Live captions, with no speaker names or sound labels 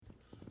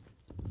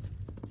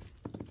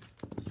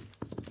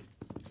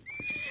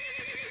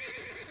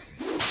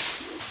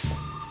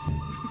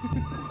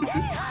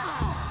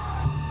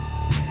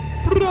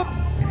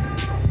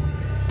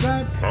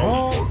That's Howdy,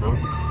 all. partner.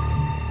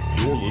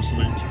 You're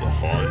listening to the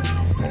High Noon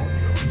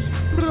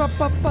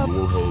Podcast.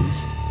 Your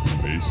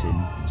host,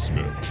 Mason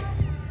Smith.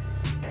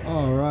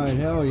 All right,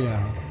 hell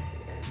yeah.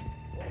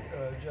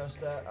 Just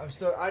that.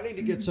 I need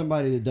to get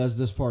somebody that does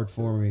this part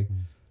for me.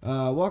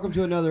 Welcome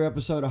to another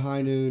episode of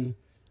High Noon.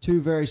 Two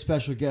very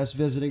special guests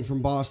visiting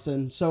from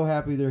Boston. So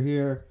happy they're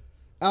here.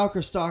 Al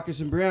Christakis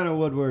and Brianna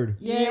Woodward.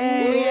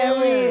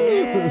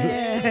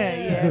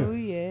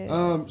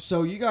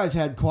 So you guys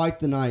had quite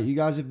the night. You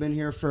guys have been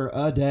here for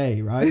a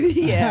day, right?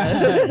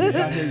 Yeah. You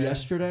got here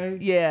yesterday?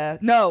 Yeah.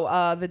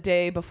 No, the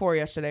day before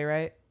yesterday,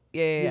 right?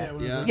 Yeah.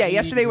 Yeah,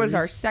 yesterday was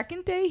our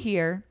second day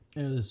here.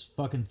 It was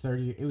fucking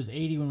 30. It was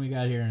 80 when we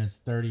got here, and it's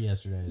 30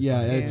 yesterday.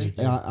 Yeah, It's it's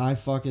I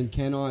fucking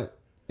cannot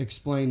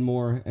explain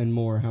more and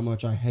more how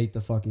much I hate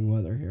the fucking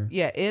weather here.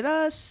 Yeah,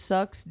 it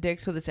sucks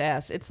dicks with its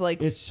ass. It's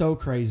like It's so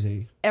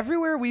crazy.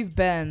 everywhere we've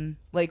been,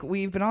 like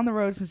we've been on the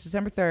road since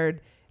December 3rd,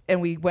 and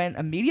we went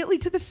immediately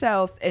to the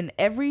south, and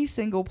every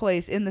single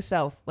place in the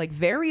south, like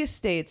various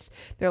states,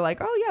 they're like,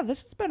 oh yeah,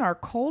 this has been our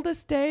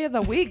coldest day of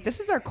the week. This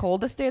is our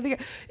coldest day of the year.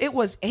 It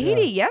was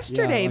 80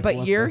 yesterday, like, but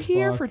what you're the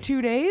here fuck? for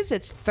 2 days.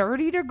 It's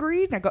 30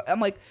 degrees. And I'm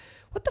like,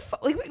 what the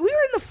fuck? Like, we were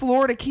in the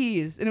Florida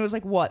Keys, and it was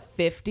like, what,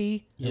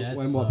 50? Yeah,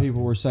 When what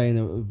people were saying,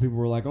 that people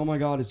were like, "Oh my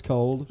god, it's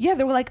cold." Yeah,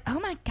 they were like, oh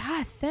my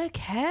God, so cold.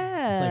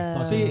 It's like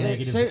fucking See,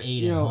 negative say, 8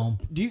 you at know, home.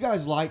 do you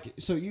guys like?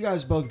 So you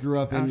guys both grew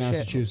up in Oh, shit.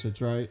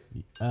 Massachusetts, right?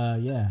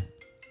 Yeah.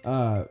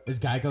 Uh, Is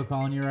Geico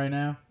calling you right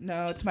now?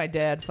 No, it's my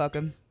dad. Fuck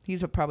him.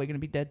 He's probably going to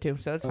be dead too,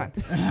 so it's fine.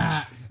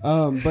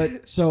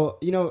 but so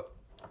you know,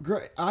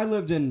 I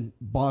lived in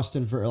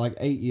Boston for like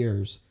 8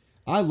 years.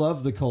 I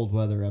love the cold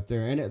weather up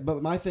there,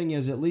 but my thing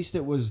is, at least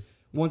it was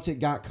once it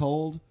got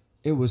cold,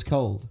 it was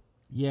cold.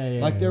 Yeah.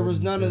 Like there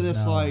was none of there's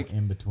this no like,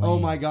 in between. oh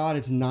my god,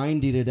 it's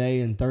 90 today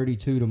and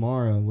 32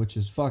 tomorrow, which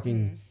is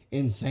fucking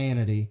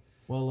insanity.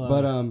 Well,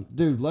 But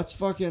dude, let's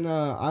fucking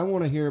I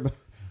want to hear about.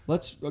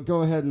 Let's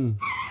go ahead and.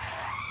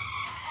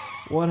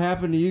 What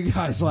happened to you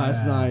guys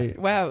last night?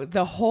 Wow,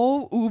 the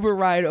whole Uber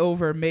ride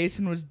over,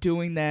 Mason was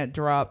doing that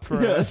drop for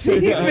us. I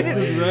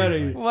was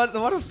ready. What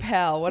a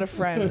pal, what a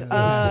friend.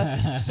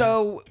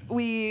 So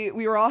we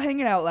were all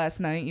hanging out last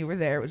night. You were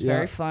there. It was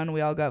very fun.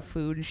 We all got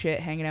food and shit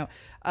hanging out.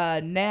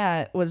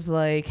 Nat was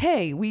like,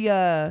 "Hey, we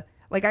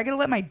like I gotta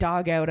let my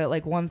dog out at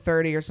like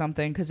 1:30 or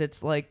something because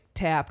it's like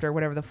tapped or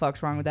whatever the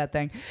fuck's wrong with that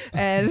thing."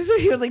 And so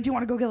he was like, "Do you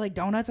want to go get like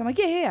donuts?" I'm like,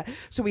 "Yeah."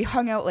 So we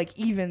hung out like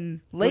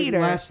even later.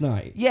 Last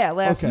night. Yeah,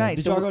 last night.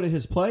 Did So y'all go to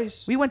his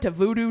place? we went to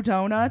Voodoo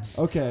Donuts.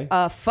 Okay.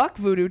 Fuck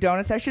Voodoo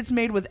Donuts. That shit's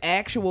made with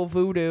actual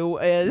voodoo.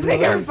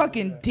 They are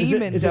fucking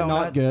demon is it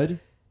donuts. not good?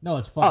 no,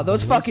 it's fucking Oh,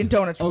 those delicious. fucking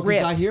donuts Oh, because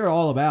ripped. I hear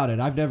all about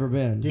it. I've never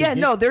been. Dude, Yeah, get-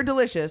 no, they're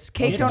delicious.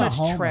 Cake Get the donuts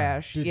Homer.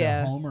 trash. Dude,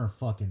 Yeah. the Homer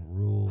fucking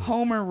rules.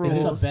 Homer Is it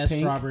the rules. best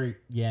Pink? strawberry?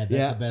 Yeah, that's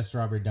Yeah. the best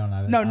strawberry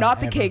donut. No, I've not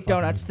the ever cake fucking-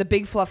 donuts. The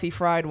big fluffy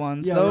fried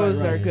ones. Yeah,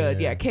 Those right, are right, good.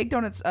 yeah. Yeah, cake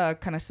donuts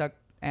kind of suck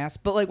ass,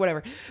 but like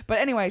whatever. But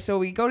anyway, so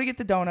we go to get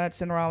the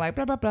donuts and we're all like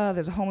blah blah blah.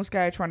 There's a homeless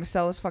guy trying to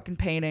sell us fucking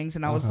paintings,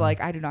 and I was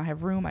like, I do not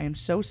have room. I am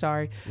so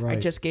sorry. I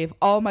Right. just gave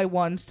all my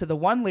ones to the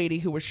one lady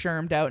who was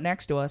shermed out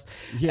next to us.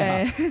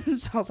 Yeah. And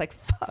so I was like,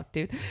 fuck,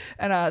 dude.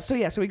 And so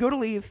we go to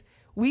leave.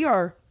 We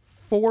are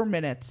 4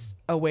 minutes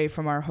away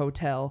from our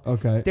hotel.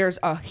 Okay. There's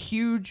a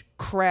huge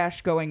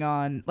crash going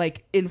on,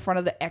 like in front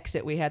of the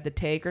exit we had to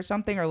take or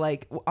something, or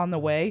like on the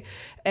way.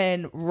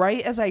 And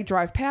right as I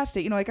drive past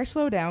it, you know, like I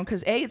slow down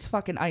because A, it's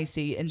fucking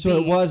icy, and So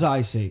B, it was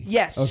icy.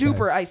 yes, Okay.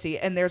 super icy.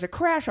 And there's a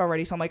crash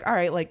already. So I'm like, all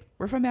right, like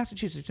we're from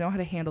Massachusetts, we know how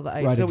to handle the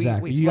ice. Right, so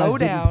exactly. we You slow guys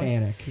didn't down.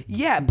 panic.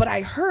 Yeah, but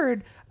I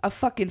heard a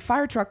fucking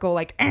fire truck go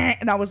like,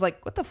 and I was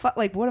like, what the fuck?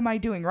 Like, what am I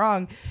doing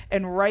wrong?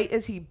 And right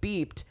as he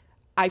beeped,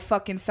 I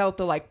fucking felt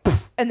the like,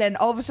 poof, and then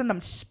all of a sudden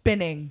I'm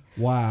spinning.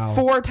 Wow.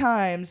 4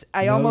 times.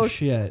 I No almost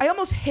shit. I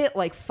almost hit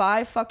like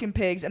 5 fucking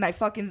pigs, and I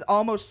fucking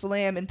almost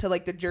slam into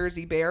like the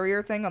Jersey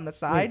barrier thing on the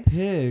side. Wait,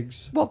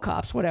 pigs. Well,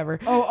 cops, whatever.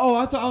 Oh,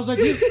 I was like,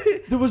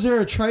 was there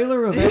a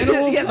trailer of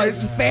animals? Yeah,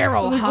 there's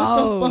feral like,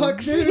 what the fuck,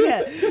 hogs. dude?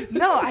 Yeah.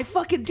 No, I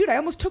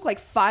almost took like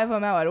 5 of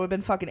them out. I would have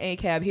been fucking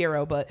ACAB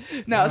hero, but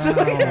no. So,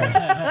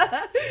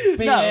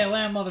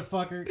 BLM,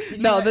 motherfucker. Can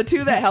you no, like- the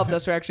 2 that helped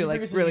us were actually Can you like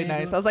bring us an really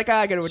ambulance? nice. I was like,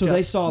 I gotta adjust. So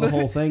they saw the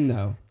whole thing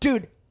though.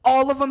 Dude,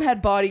 all of them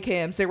had body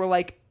cams. They were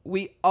like,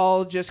 we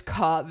all just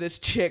caught this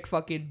chick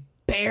fucking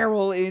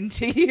barrel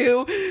into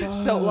you.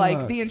 So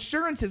like the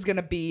insurance is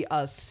gonna be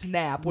a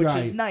snap, which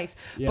Right. is nice.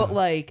 Yeah. But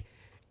like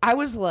I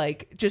was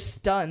like just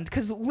stunned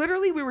because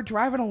literally we were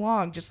driving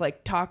along just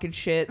like talking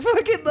shit,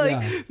 fucking like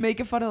Yeah.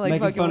 making fun of like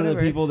Making fucking fun whatever.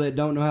 of the people that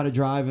don't know how to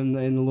drive in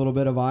a little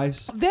bit of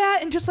ice. That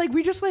and just like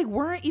we just like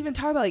weren't even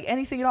talking about like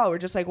anything at all. We're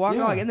just like walking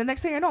Yeah. along, and the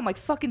next thing I know, I'm like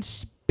fucking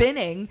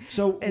spinning.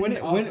 So And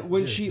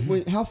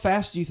when how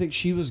fast do you think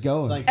she was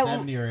going? It's like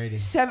 70 or 80. At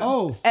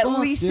fuck,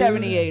 least dude.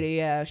 70, 80,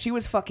 yeah. She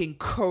was fucking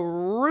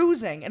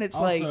cruising, and it's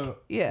like, Also,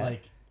 yeah.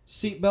 like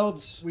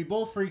Seatbelts. we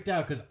both freaked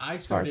out because I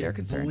far as you're started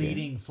concerned,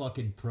 bleeding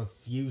fucking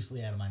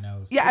profusely out of my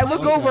nose. Yeah, I It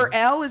look might be over, broke.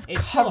 Al is It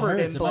still covered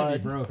hurts. in It might be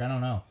blood. broke. I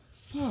don't know.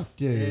 Fuck,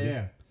 dude.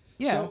 Yeah.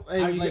 Yeah. So,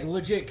 and I'm you like get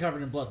legit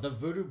covered in blood. The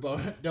Voodoo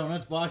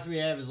Donuts box we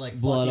have is like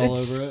blood fucking all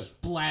over it.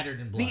 splattered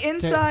in blood. The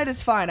inside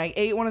is fine. I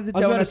ate one of the I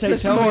was about to donuts say,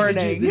 this tell me,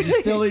 morning. did you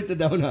still eat the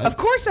donuts? Of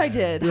course I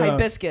did. Yeah.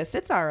 Hibiscus.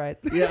 It's all right.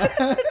 Yeah.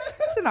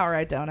 It's an all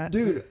right donut.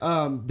 Dude,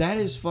 that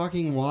is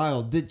fucking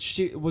wild.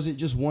 Was it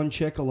just one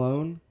chick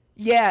alone?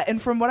 Yeah,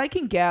 and from what I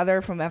can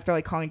gather from after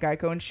like calling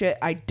Geico and shit,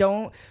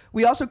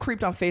 we also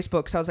creeped on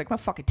Facebook, so I was like, I'm gonna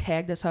fucking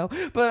tag this hoe.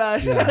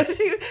 But Yeah.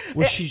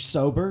 Was she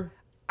sober?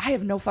 I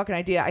have no fucking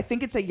idea. I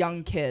think it's a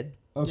young kid.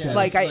 Okay. Yeah,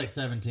 Like, like, I- like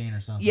 17 or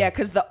something. Yeah,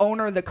 because the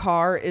owner of the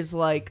car is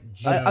like,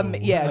 Joe.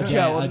 yeah, A Joe,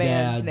 dad- a a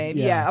man's dad, name.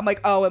 yeah. Yeah. I'm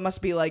like, oh, it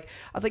must be like,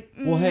 I was like,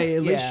 Well, hey,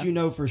 at least yeah. you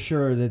know for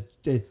sure that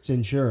it's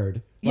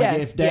insured. Like Yeah,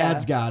 if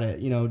Dad's yeah. got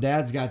it,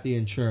 Dad's got the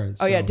insurance.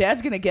 Oh, yeah, so-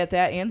 Dad's gonna get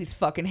that and these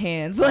fucking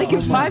hands. Like, Oh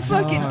if my my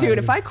fucking, God. dude,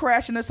 if I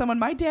crash into someone,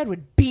 my dad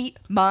would beat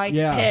my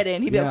Yeah, head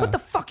in. He'd be yeah. like, what the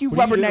fuck you What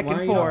are you doing? rubbernecking Why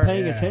are you not for?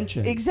 paying Yeah.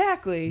 attention.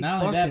 Exactly.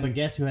 Not only that, Fucking- but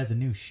guess who has a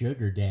new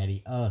sugar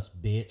daddy? Us,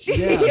 bitch.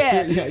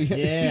 Yeah, Yeah.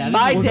 Yeah, He's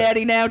my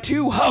daddy now,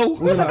 too, ho.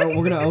 We're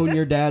gonna own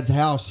your dad's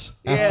house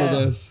after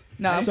Yeah. this.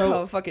 No, I'm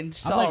So- fucking I'm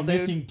salt, like dude.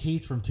 missing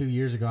teeth from 2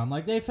 years ago. I'm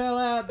like, they fell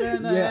out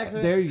during the Yeah,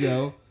 accident. there you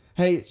go.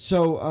 Hey,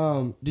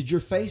 so did your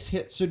face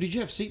hit? So did you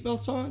have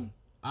seatbelts on?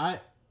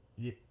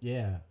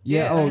 Yeah.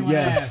 Yeah. Oh, anyone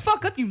yeah. Shut the asks.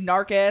 fuck up, you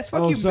narc ass.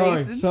 Fuck Oh, you, sorry,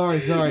 Mason.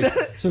 sorry.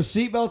 So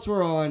seatbelts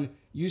were on.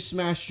 You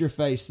smashed your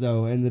face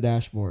though in the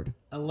dashboard.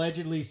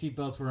 Allegedly,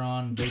 seatbelts were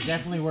on. They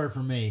definitely were for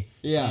me.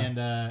 Yeah.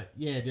 And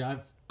yeah, dude, I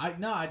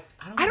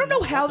I don't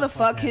know how the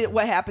fuck happened.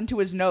 what happened to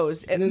his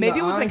nose. And then Maybe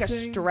the it was like eye a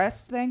thing?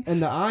 stress thing.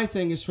 And the eye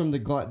thing is from the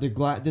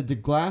Did the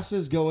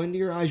glasses go into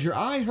your eyes? Your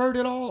eye hurt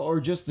at all, or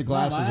just the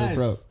glasses were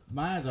broke?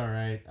 My eyes all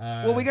right.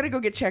 Well, we gotta go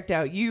get checked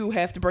out. You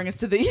have to bring us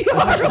to the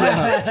ER.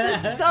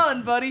 This is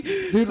done, buddy.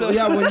 Dude, So-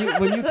 yeah.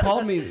 When you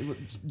called me,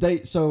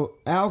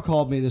 Al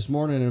called me this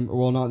morning, and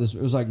well, not this.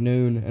 It was like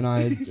noon, and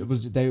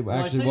they Well,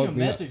 I actually sent you a woke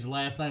me up. message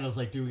last night. I was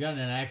like, dude, we got in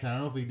an accident. I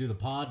don't know if we can do the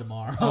pod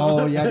tomorrow.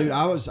 Oh yeah, dude.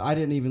 I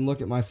didn't even look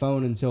at my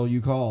phone until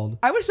you called.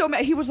 I was so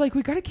mad. He was like,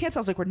 "We gotta cancel."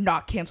 I was like, "We're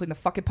not canceling the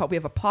fucking pod. We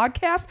have a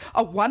podcast,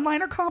 a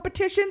one-liner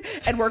competition,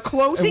 and we're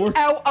closing we're-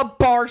 out a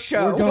bar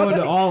show. We're going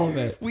to all of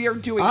it. We are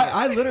doing.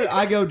 I literally,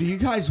 I go, do you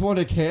guys want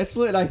to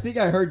cancel it? And I think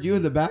I heard you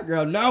in the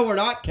background. No, we're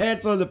not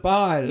canceling the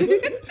pod.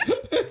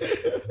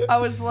 I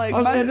was like,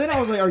 And then I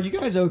was like, are you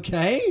guys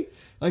okay?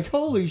 Like,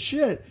 holy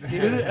shit. And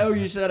then,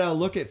 you said, I'll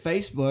look at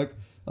Facebook.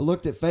 I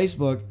looked at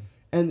Facebook,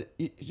 and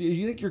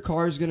you think your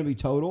car is going to be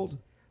totaled?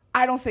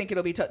 I don't think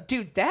it'll be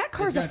dude. That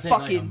car's a gonna take,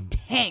 like, fucking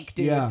tank,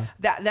 dude. Yeah.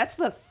 That's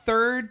the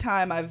third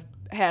time I've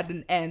had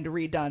an end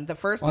redone. The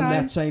first On time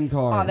that same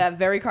car. on that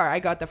very car, I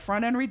got the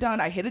front end redone.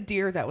 I hit a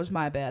deer. That was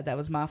my bad. That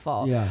was my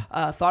fault. Yeah.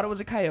 Thought it was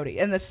a coyote.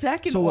 And the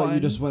second So one, what, you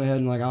just went ahead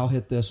and like, I'll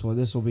hit this one.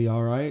 This will be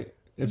all right?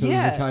 If it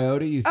yeah. was a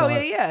coyote, you Oh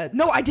thought... yeah.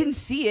 No, I didn't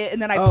see it,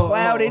 and then I Oh,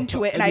 plowed oh,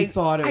 into it, and you I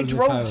thought it I was a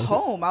drove coyote.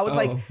 home. I was Oh.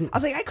 like,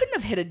 I couldn't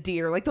have hit a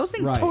deer. Like those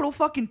things Right. total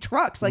fucking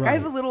trucks. Like I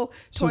have a Right. little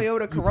So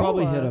Toyota you Corolla.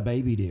 probably hit a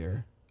baby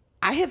deer.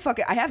 I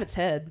have its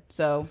head.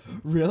 So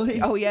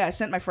Really? oh yeah, I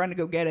sent my friend to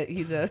go get it.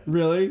 He's a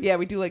Really? yeah.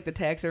 We do like the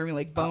taxidermy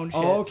like bone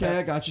shit. Oh, okay, so-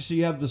 I got you. So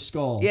you have the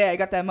skull. Yeah, I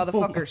got that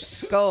motherfucker's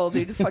skull,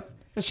 dude.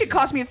 That shit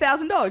cost me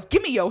 $1,000.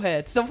 Give me your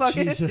head. So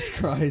fucking Jesus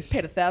Christ.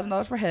 paid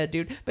 $1,000 for head,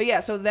 dude. But yeah,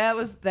 so that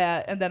was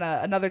that, and then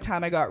another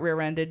time I got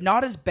rear-ended.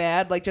 Not as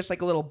bad, like just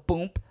like a little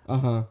boomp.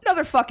 Uh-huh.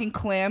 Another fucking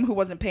clam who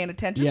wasn't paying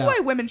attention. Yeah. That's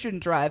why women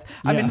shouldn't drive.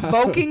 I'm Yeah.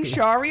 invoking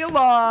Sharia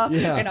law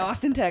Yeah. in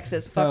Austin,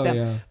 Texas. Fuck Oh, them.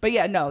 yeah. But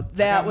yeah, no, Got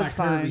that my was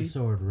Kirby fine.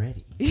 sword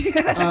ready.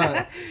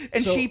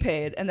 And So- she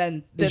paid, and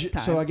then this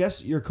time. So I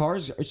guess your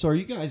car's... So are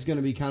you guys going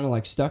to be kind of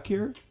like stuck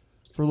here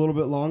for a little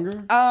bit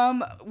longer?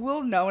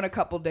 We'll know in a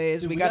couple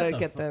days. Dude, we gotta got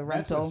get the That's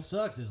rental. what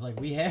sucks is like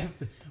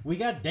we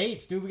got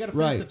dates, dude. We gotta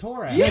finish Right. the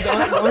tour out.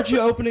 Yeah, aren't you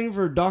opening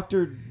for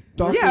Dr.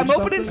 Yeah, I'm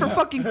opening for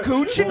fucking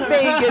Gooch in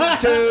Vegas,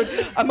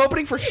 dude. I'm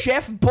opening for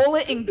Chef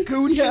Bullet in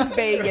Gooch in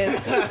Vegas.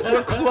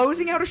 We're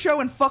closing out a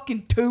show in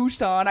fucking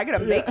Tucson. I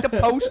gotta make the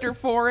poster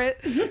for it.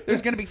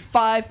 There's gonna be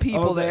 5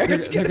 people there.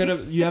 It's gonna be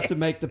You have sick. to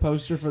make the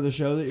poster for the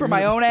show that For you're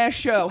my gonna- own ass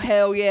show.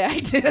 Hell yeah, I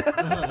did.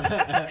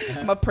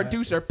 I'm a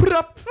producer. Put it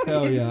up.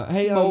 Hell yeah.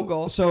 Hey,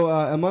 Mogul. So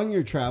among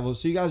your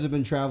travels, so you guys have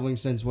been traveling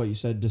since what you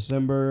said,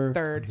 December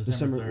 3rd.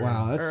 December 3rd.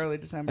 Wow, that's Early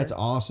December. That's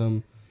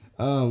awesome.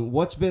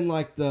 What's been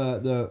like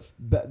the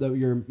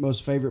your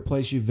most favorite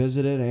place you've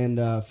visited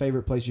and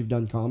favorite place you've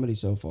done comedy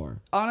so far?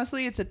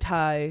 Honestly, it's a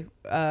tie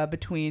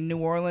between New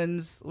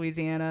Orleans,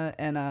 Louisiana,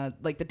 and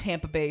like the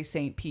Tampa Bay,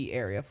 St. Pete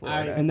area,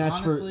 Florida. And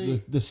that's Honestly-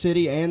 for the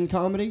city and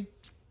comedy?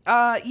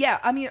 Yeah,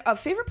 I mean, a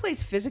favorite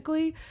place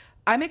physically,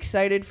 I'm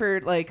excited for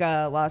like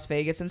Las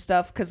Vegas and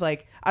stuff because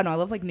like I don't know, I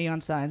love like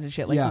neon signs and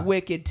shit, like Yeah.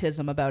 wicked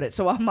tism about it.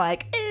 So I'm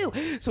like,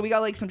 woo. So we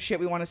got like some shit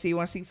we want to see. We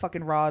want to see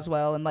fucking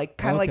Roswell and like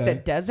kind of like the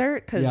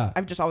desert because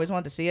I've just always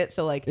wanted to see it.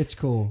 So like it's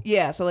cool.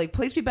 Yeah, so like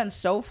place we've been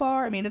so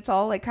far. I mean, it's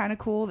all like kind of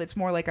cool. It's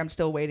more like I'm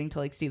still waiting to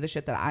like see the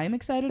shit that I'm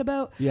excited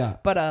about. Yeah.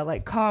 But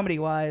like comedy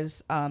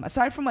wise,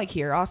 aside from like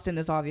here, Austin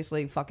is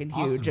obviously fucking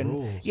huge Austin and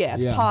rules.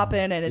 it's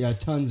popping and it's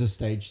tons of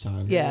stage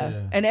time.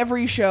 yeah. And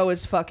every show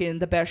is fucking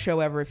the best show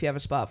ever if you have a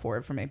spot for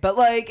it for me. But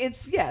like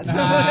it's so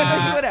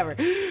whatever.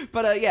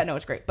 But no,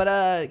 it's great.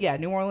 But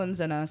New Orleans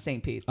and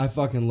St. Pete. I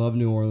fucking love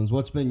New Orleans.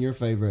 What's been your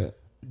favorite?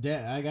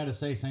 I gotta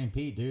say St.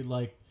 Pete, dude.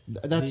 Like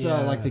that's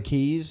like the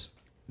Keys.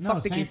 No,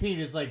 St. Pete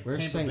is like Where's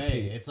Tampa St.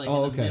 Bay. Pete? It's like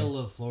in the middle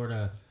of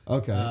Florida.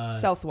 Okay.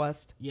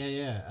 Southwest.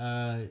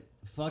 Yeah.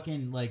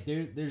 Fucking like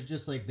there's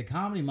just like the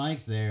comedy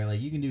mics there. Like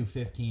you can do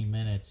 15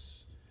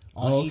 minutes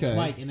on each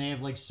mic, and they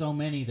have like so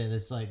many that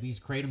it's like these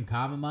Kratom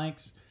Kava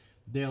mics.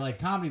 They're like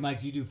comedy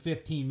mics. You do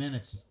 15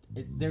 minutes.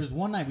 There's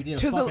one night we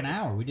did a fucking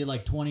hour. We did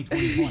like 20.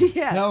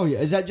 Yeah. Hell yeah.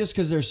 Is that just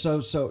because there's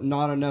so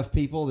not enough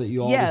people that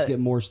you always get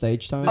more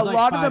stage time? A like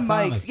lot of the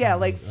 5 mics, comics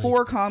like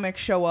 4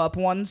 comics show up.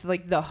 One's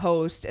like the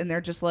host, and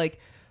they're just like,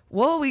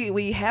 well,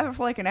 we have it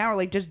for like an hour.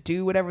 Like, just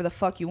do whatever the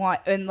fuck you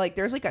want. And like,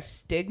 there's like a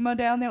stigma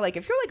down there. Like,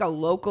 if you're like a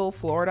local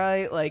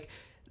Floridite, like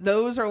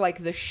those are like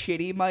the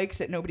shitty mics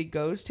that nobody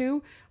goes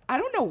to. I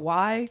don't know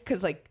why,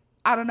 because like,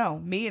 I don't know.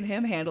 Me and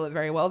him handle it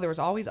very well. There was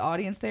always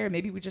audience there.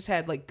 Maybe we just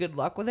had like good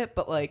luck with it.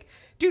 But like,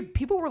 dude,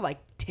 people were like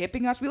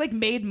tipping us. We like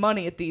made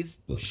money at these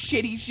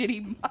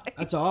shitty mics.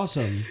 That's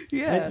awesome.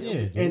 Yeah.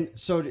 And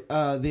so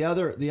the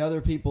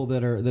other people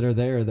that are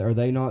there, are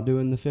they not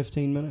doing the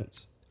 15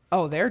 minutes?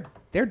 Oh, they're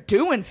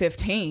doing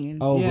 15.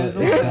 Oh, Yeah,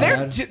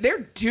 but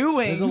they're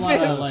doing. There's a lot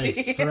 15. of like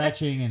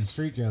stretching and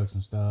street jokes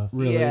and stuff.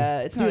 really? Yeah,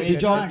 it's not. Dude, Even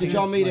it's Did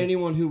y'all meet like-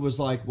 anyone who was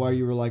like, why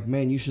you were like,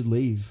 man, you should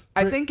leave?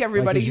 I think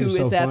everybody Like, 'cause who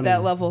you're is so at funny.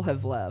 that level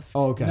have left.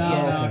 Oh, okay.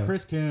 No, okay.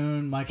 Chris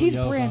Kuhn, Michael He's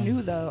Yoakum. brand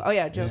new though. Oh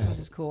yeah, Joe Yeah. Coons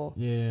is cool.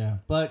 Yeah,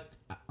 but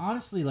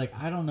honestly, like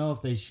I don't know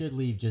if they should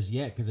leave just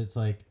yet because it's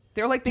like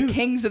They're like the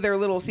kings of their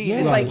little scene. Yeah.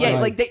 It's Right, like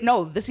right.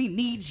 like the scene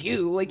needs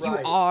you. Like Right.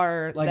 you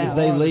are. Like that. if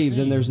they are the leave, then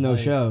scene, there's no like-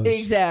 shows.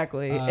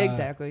 Exactly.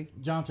 Exactly.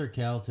 John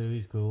Turkel too.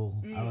 He's cool.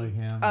 I like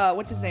him.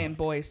 What's his name?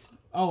 Boyce.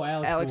 Oh,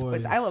 Alex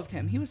Boyce. I loved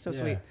him. He was so Yeah.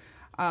 sweet.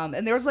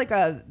 And there was like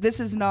this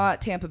is not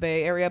Tampa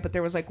Bay area, but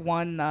there was like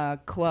one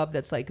club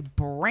that's like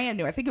brand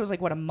new. I think it was like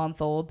a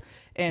month old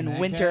in Madcaps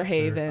Winter or-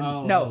 Haven.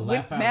 oh, no,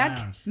 Laugh Out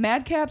Lounge.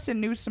 Madcaps in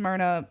New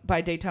Smyrna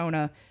by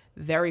Daytona.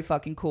 Very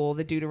fucking cool.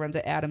 The dude who runs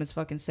it, Adam, is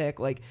fucking sick.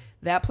 Like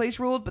that place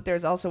ruled. But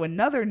there's also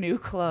another new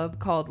club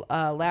called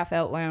Laugh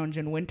Out Lounge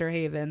in Winter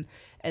Haven,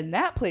 and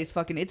that place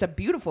fucking it's a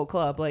beautiful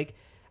club. Like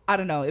I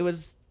don't know, it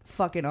was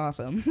fucking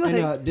awesome. Like,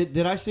 And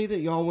did I see that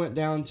y'all went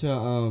down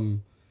to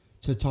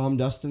Tom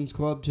Dustin's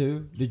club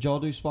too? Did y'all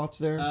do spots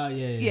there?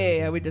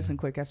 yeah, we did some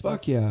quick ass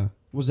spots. Fuck yeah.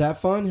 Was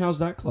that fun? How's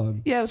that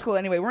club? Yeah, it was cool.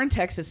 Anyway, we're in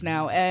Texas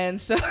now, and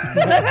so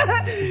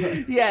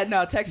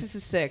Texas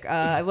is sick.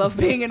 I love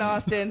being in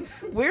Austin.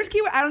 Where's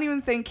Key West? I don't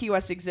even think Key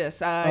West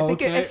exists. I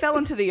think okay. it fell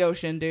into the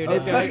ocean, dude.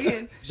 It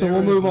fucking, So There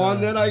we'll move was,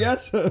 on then, I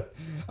guess.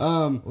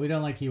 We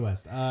don't like Key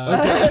West.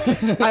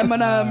 I'm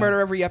gonna murder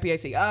every yuppie I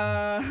see.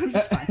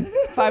 Just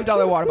fine.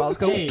 $5 water bottles.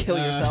 Go Hey, kill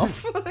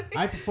yourself.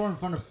 I performed in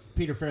front of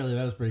Peter Fairley.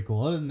 That was pretty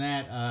cool. Other than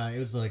that, it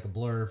was like a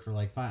blur for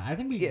like 5. I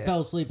think we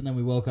fell asleep and then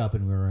we woke up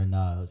and we were in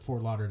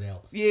Fort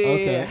Lauderdale. Yeah.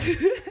 Okay.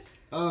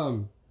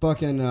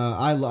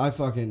 I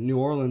fucking New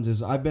Orleans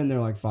is. I've been there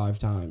like 5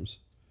 times.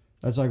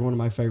 That's like one of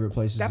my favorite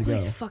places That to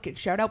place go. fucking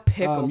shout out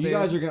Pickle, You dude.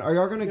 guys are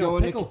y'all gonna go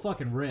Pickle into?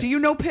 fucking rips. Do you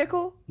know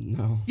Pickle?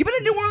 No. You've been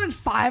to New Orleans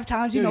 5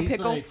 times. You Dude, know he's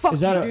Pickle? like- Fuck Is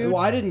that you, dude.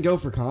 well? I didn't go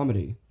for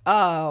comedy.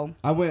 Oh,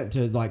 I went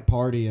to like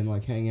party and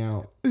like hang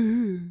out.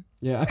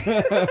 Yeah.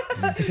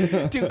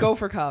 dude, go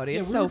for comedy. Yeah,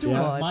 It's we so were doing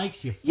fun.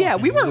 mics, you Yeah,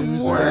 we were fucking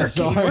loser. working.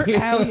 Sorry. We're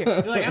out here.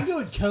 You're like, I'm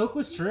doing coke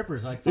with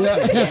strippers. Like, fuck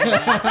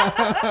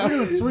yeah.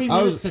 We're doing 3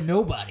 minutes to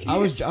nobody. I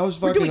was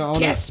fucking doing on.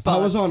 guest I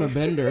was spots. on a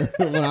bender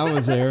when I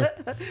was there.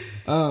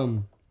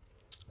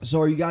 So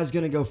are you guys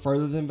gonna go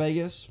further than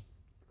Vegas?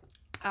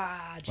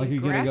 Like, you're gonna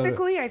go to-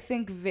 Geographically, I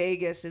think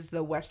Vegas is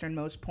the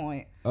westernmost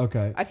point.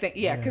 Okay. I think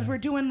because we're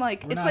doing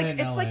like We're it's not like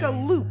hitting it's like LA a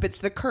loop. anymore. It's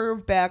the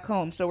curve back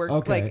home. So we're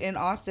Okay. like in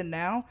Austin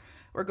now.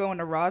 We're going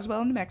to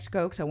Roswell, New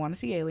Mexico, because I want to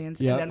see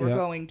aliens, Yeah, and then we're yeah.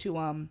 going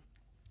to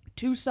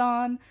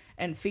Tucson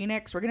and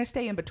Phoenix. We're gonna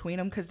stay in between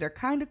them because they're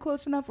kind of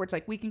close enough where it's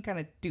like we can kind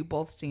of do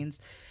both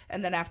scenes.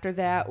 And then after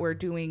that, we're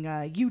doing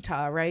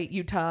Utah, right?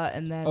 Utah,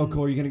 and then Oh,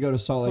 cool. You're gonna go to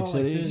Salt Lake Salt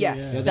Lake City? City, Yes,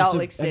 yeah. that's Salt a-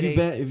 Lake City.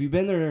 Have you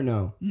been there or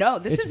no? No,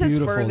 this It's is his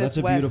beautiful. furthest That's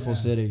a west. beautiful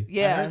city. I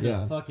Yeah. heard Yeah.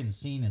 the fucking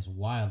scene is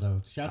wild,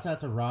 though. Shouts out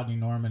to Rodney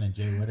Norman and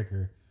Jay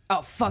Whitaker.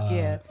 Oh fuck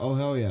yeah. Oh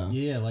hell yeah.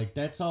 Yeah, like,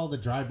 that's all the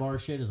dry bar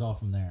shit is all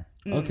from there.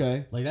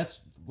 Okay. Like,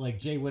 that's, like,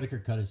 Jay Whitaker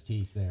cut his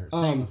teeth there.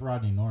 Same with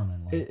Rodney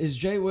Norman. Like, Is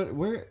Jay where?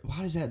 What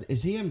is that?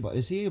 Is he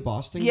a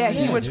Boston? Yeah, guy?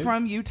 he Yeah, was dude.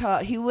 from Utah.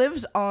 He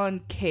lives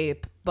on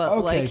Cape, but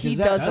Okay, like he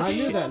 'cause does. I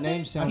knew that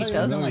name I sounds thought he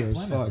was in, familiar like, as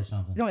Plymouth or fuck.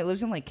 something. No, he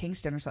lives in like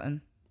Kingston or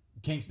something.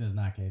 Kingston is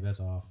not Cape. That's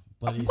off.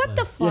 But he's What like,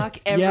 the fuck?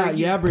 Yeah, ever,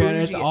 you yeah,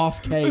 Brianna, it's bougie-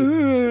 off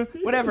Cape.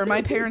 Whatever.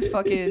 My parents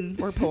fucking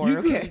were poor.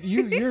 Okay.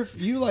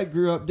 You like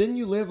grew up. Didn't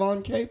you live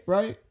on Cape?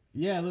 Right?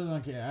 Yeah,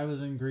 I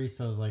was in Greece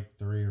till I was like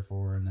 3 or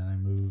 4, and then I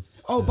moved.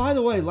 Oh, by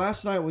the way,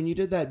 last night when you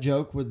did that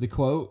joke with the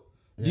quote,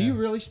 do you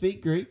really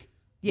speak Greek?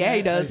 Yeah,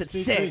 he does. I It's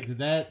speak sick. Greek.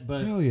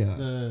 But Hell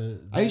yeah.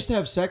 I used to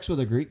have sex with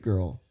a Greek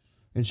girl,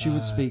 and she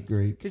would speak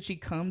Greek. Did she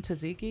come to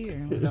Ziki?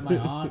 Or? Is that my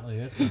aunt? Like,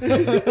 that's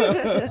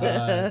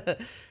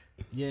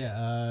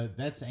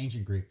that's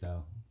ancient Greek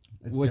though.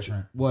 It's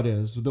different. What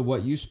is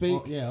what you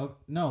speak? Well,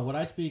 no, what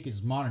I speak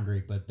is modern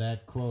Greek, but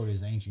that quote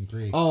is ancient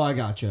Greek. Oh, I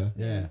gotcha.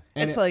 Yeah.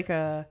 And It's like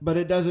a. But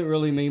it doesn't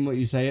really mean what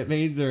you say it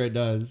means, or it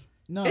does.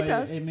 No, It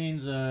does. It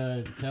means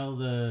tell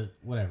the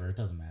whatever. It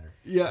doesn't matter.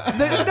 Yeah.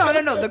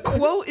 No. The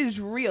quote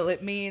is real.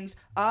 It means,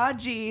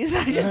 geez,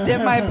 I just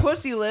dipped my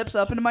pussy lips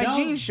up into my Don't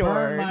jean shorts.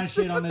 burn my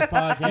shit on this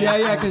podcast.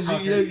 yeah, because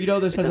you know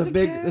this has a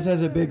big count. this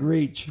has a big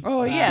reach.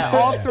 Oh yeah,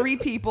 all 3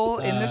 people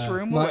in this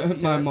room will listen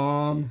to My it.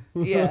 mom.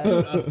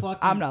 Yeah,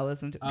 I'm not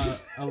listening to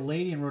it. A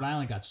lady in Rhode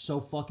Island got so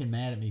fucking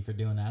mad at me for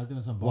doing that. I was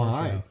doing some bar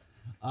Why?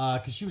 show.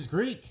 Because she was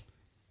Greek.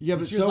 Yeah,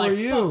 And but she was so like, are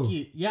you. Fuck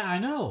you. Yeah, I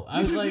know. I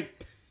was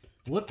like,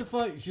 what the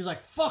fuck? She's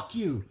like, fuck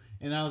you.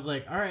 And I was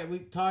like, all right, we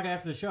talk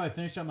after the show. I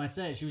finished up my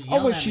set. She was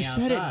yelling Oh, wait, at she me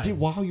said outside. it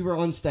while you were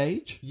on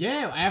stage?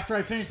 Yeah, after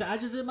I finished, I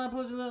just hit my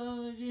pussy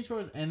on the jean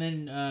shorts. And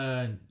then,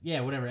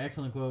 whatever,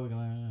 excellent quote.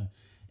 And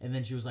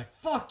then she was like,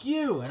 fuck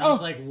you. And I was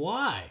like,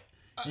 why?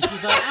 And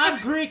she's like, I'm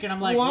Greek. And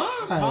I'm like,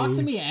 Why? talk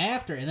to me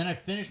after. And then I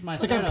finished my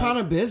Like, set. I'm kind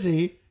of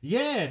busy.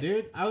 Yeah,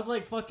 dude. I was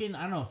like fucking,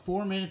 I don't know,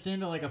 4 minutes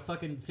into like a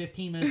fucking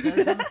 15-minute set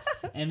or something.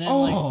 And then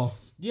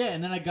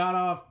and then I got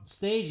off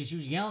stage and she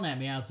was yelling at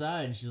me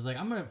outside and she was like,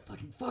 I'm gonna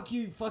fucking fuck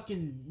you,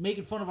 fucking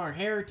making fun of our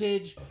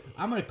heritage.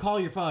 I'm gonna call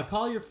your father.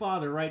 Call your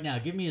father right now.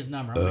 Give me his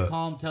number. I'm gonna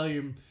call him, tell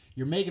you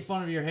you're making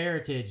fun of your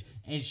heritage.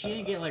 And she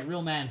didn't get like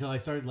real mad until I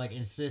started like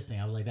insisting.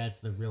 I was like, that's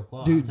the real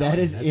quote. Dude, that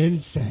is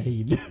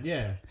insane.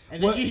 Yeah.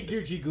 And then she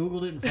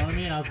Googled it in front of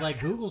me and I was like,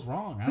 Google's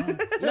wrong.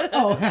 I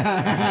don't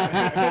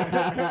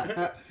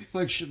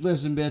Like,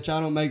 listen, bitch, I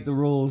don't make the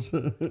rules.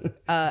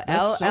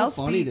 That's so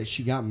funny that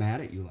she got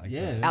mad at you like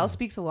that. Al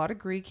speaks a lot of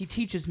Greek. He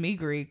teaches me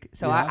Greek,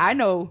 so Yeah. I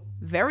know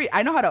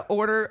how to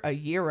order a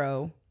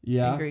gyro.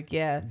 Yeah. In Greek,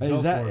 yeah.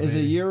 Is Go for it, a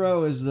baby.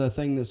 gyro is the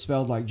thing that's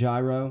spelled like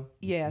gyro?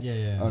 Yes.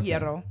 Yeah. Okay.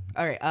 Gyro.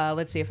 All right.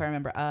 Let's see if I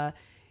remember.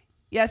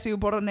 Yasu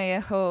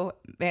boroneho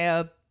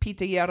mea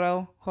pita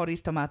gyro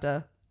horis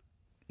tomata.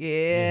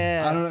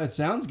 Yeah. I don't know. It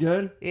sounds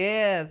good.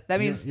 Yeah. That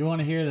means You want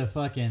to hear the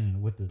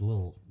fucking with the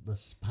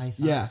spice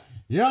on Yeah. it?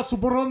 Yeah,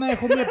 suborone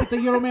come pita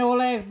gyro me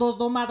ole dos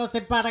tomatas se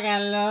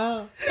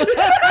paragala.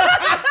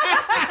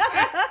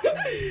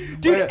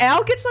 dude,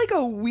 Al gets like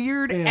a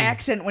weird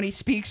accent when he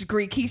speaks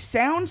Greek. He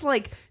sounds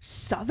like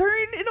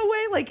Southern in a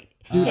way. Like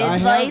Dude, I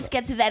his have- voice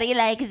gets very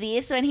like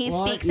this when he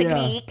speaks Yeah.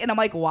 Greek, and I'm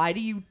like, why do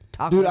you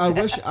talk? Dude, like I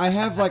that? wish I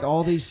have like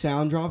all these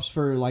sound drops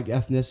for like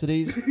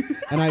ethnicities,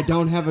 and I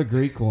don't have a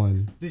Greek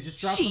one. They just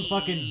drop some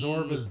fucking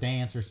Zorba's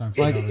dance or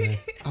something Like- over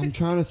this I'm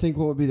trying to think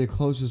what would be the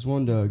closest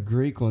one to a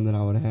Greek one that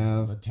I would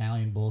have.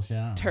 Italian bullshit. I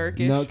don't know.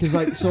 Turkish. No, because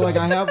like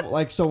I have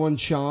like so when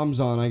Sham's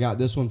on, I got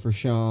this one for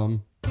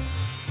Sham.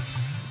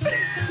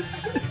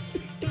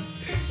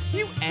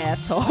 You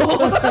asshole.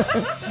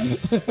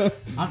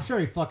 I'm sure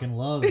he fucking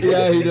loves it.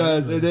 Yeah, he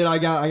does. And then I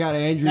got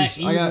Andrew's. That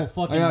evil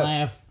fucking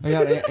laugh. I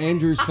got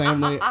Andrew's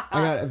family. I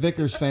got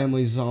Vickers'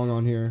 family song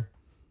on here.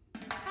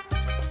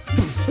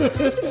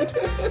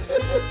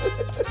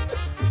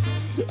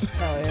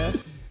 Hell yeah.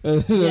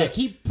 Yeah,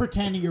 keep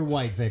pretending you're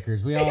white,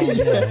 Vickers. We all know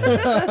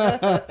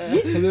that.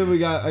 And then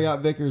I got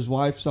Vickers'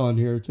 wife's on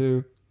here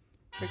too.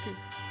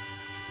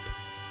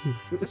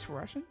 Is this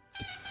Russian?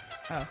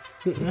 Oh.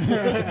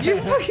 You're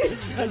fucking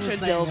such a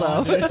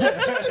dildo.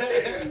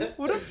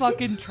 What a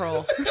fucking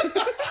troll.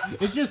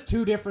 It's just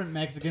 2 different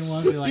Mexican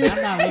ones. You're like,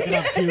 I'm not looking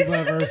up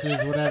Cuba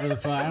versus whatever the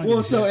fuck. I don't give Well,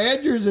 a so shit.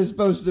 Andrew's is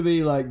supposed to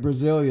be like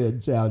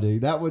Brazilian sounding.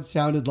 That one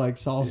sounded like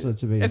salsa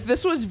to me. If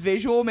this was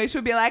visual, Mace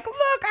would be like, look,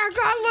 I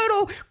got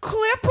little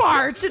clip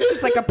arts. It's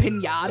just like a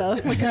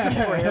pinata, like a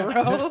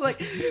sombrero. Like,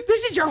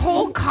 this is your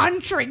whole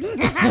country.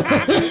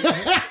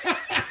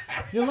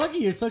 You're lucky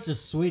you're such a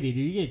sweetie,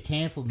 dude. You get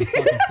canceled in a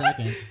fucking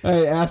second.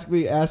 Hey, ask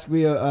me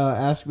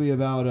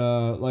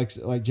about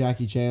like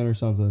Jackie Chan or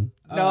something.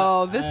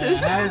 No, this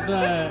is... How's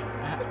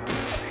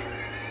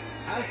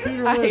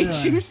Peter I Wood hate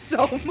doing? you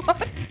so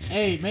much.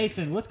 Hey,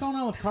 Mason, what's going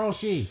on with Carl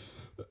Shee?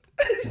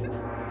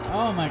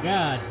 Oh my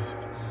god.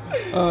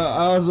 I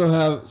also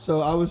have.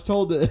 So I was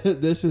told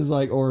that this is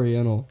like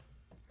Oriental.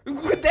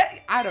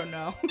 I don't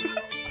know.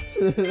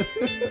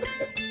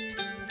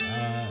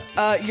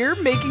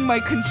 You're making my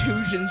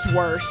contusions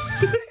worse.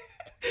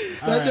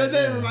 Doesn't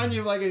that remind you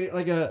of like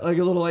a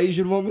little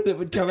Asian woman that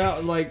would come out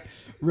and like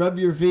rub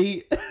your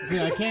feet? Dude,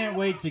 I can't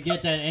wait to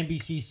get that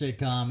NBC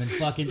sitcom and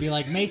fucking be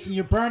like, Mason,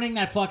 you're burning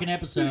that fucking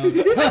episode.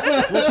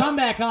 We'll come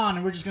back on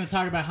and we're just going to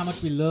talk about how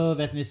much we love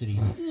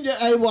ethnicities.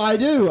 Yeah, well, I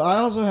do. I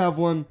also have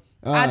one.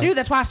 I do.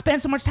 That's why I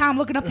spend so much time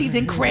looking up these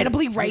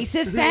incredibly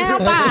racist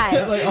sound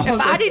bites. If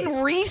I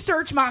didn't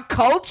research my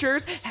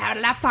cultures, how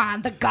did I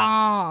find the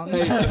gong?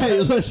 Hey,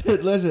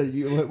 listen.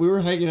 We were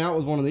hanging out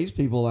with one of these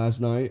people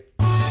last night.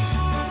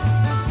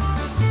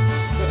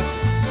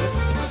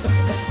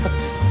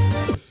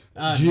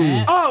 Jew.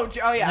 Nat? Oh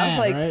yeah. I was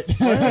like,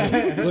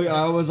 right? Look, I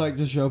always like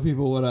to show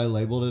people what I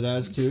labeled it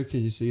as too.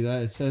 Can you see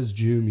that? It says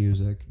Jew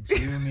music.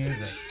 Jew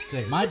music.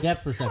 Sick. My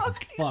depth perception's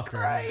fucked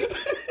right.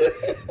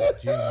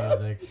 Jew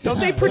music. don't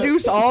they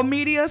produce all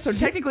media? So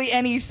technically,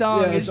 any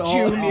song Yeah, is it's Jew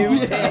all-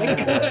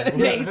 music.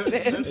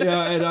 Mason.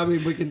 Yeah, and I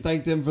mean we can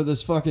thank them for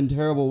this fucking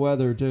terrible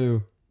weather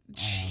too.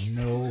 Oh,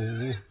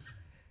 no.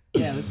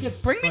 Yeah, let's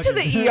get. Bring me to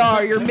the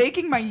ER. You're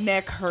making my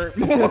neck hurt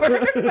more.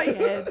 My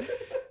head.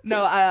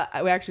 No,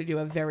 we actually do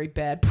have very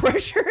bad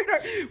pressure.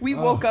 We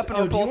woke up and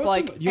we're do you both want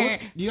like, some-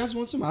 do you guys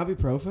want some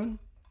ibuprofen?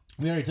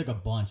 We already took a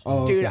bunch. Dude.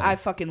 Oh, dude, okay. I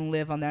fucking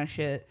live on that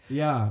shit.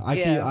 Yeah,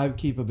 I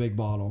keep a big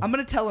bottle. I'm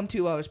gonna tell him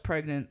too I was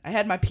pregnant. I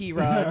had my pee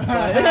rod, but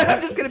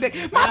I'm just gonna be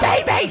like,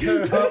 my baby.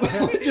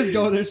 Just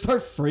go there and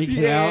start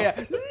freaking out.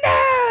 Yeah.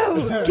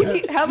 No. Give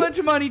me, how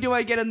much money do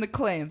I get in the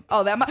claim?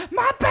 Oh, that my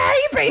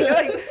baby.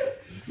 Like,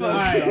 All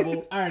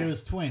right, it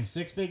was twins.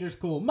 6 figures,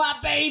 cool. My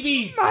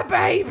babies. my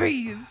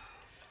babies.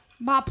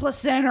 My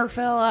placenta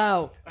fell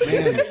out.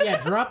 Yeah,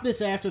 drop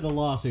this after the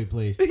lawsuit,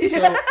 please.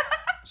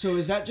 So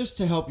is that just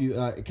to help you?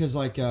 Because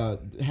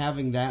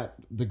having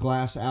the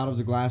glass out of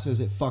the glasses,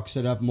 it fucks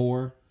it up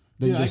more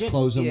than Dude, I just get-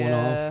 closing one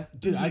off.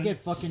 Dude, I get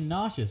fucking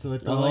nauseous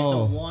with the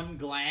one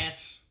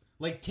glass.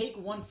 Like, take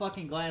one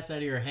fucking glass out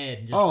of your head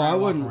and just try I to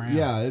walk wouldn't. around.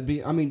 Yeah, it'd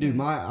be. I mean, dude,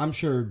 I'm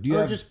sure. Do you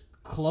Or have, just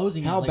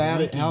closing how it. Like, bad?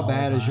 winking How all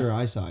bad the is time. your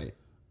eyesight?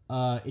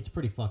 It's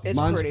pretty fucking. It's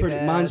Mine's pretty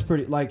bad. Mine's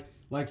pretty.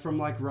 Like from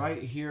like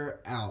right here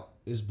out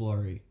is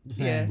blurry.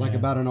 Same, Yeah. Like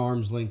about an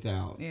arm's length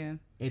out. Yeah.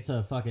 It's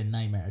a fucking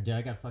nightmare, dude.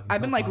 I got fucking. I've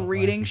been like profile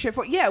reading glasses. shit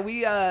for. Yeah,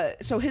 we.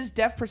 So his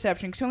depth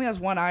perception, because he only has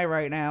one eye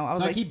right now. I was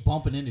So like, I keep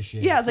bumping into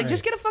shit. yeah, I was It's like, great.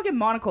 just get a fucking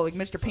monocle like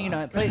Mr.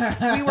 Peanut. But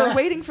we were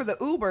waiting for the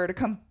Uber to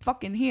come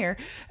fucking here.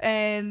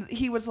 And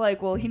he was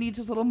like, well, he needs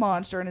his little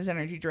Monster and his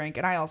energy drink.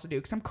 And I also do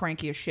because I'm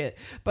cranky as shit.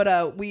 But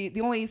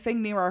the only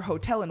thing near our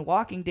hotel in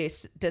walking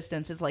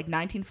distance is like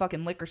 19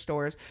 fucking liquor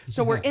stores.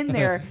 So we're in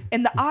there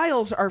and the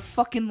aisles are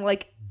fucking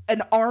like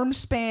an arm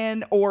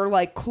span or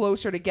like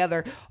closer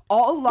together,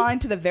 all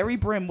lined to the very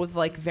brim with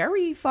like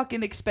very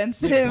fucking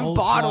expensive Like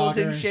bottles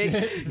Goldschlager and shit.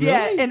 and shit.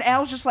 Yeah, Really? and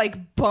Al's just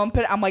like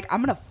bumping. I'm like,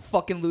 I'm gonna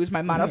fucking lose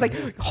my mind. I was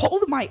like,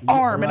 hold my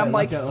arm, and I'm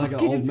like, like an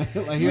fucking- old man.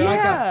 Like here,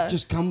 yeah.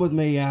 just come with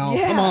me, Al.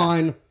 Yeah. Come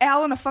on.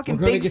 Al in a fucking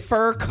We're gonna big get-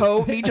 fur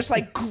coat, and he just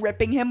like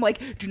gripping him,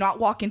 like, do not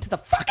walk into the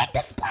fucking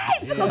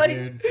displays. Yeah, Like,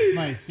 dude. It's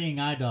my seeing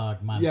eye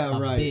dog, my Yeah,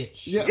 right.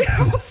 bitch. Yeah.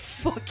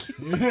 fuck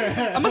you.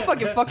 I'm gonna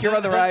fucking fuck your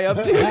other eye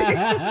up,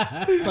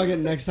 dude.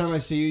 Fucking next time I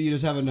see you, you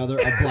just have a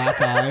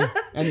black eye,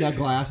 and that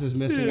glass is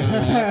missing out of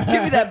that.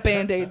 Give me that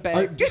Band-Aid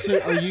bag.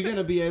 Are you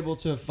gonna be able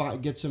to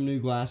get some new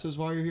glasses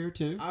while you're here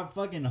too? I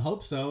fucking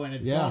hope so, and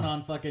it's Yeah. going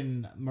on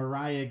fucking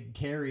Mariah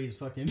Carey's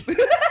fucking.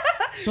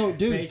 So,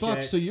 dude, Paycheck.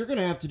 fuck. So you're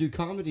gonna have to do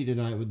comedy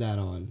tonight with that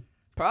on.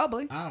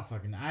 Probably. I don't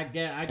fucking. I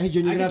Hey,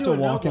 you're gonna have to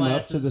walk him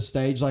up to the glasses.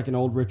 stage like an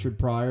old Richard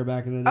Pryor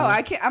back in the day. Oh,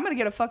 I can't. I'm gonna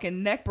get a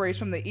fucking neck brace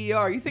from the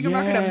ER. You think I'm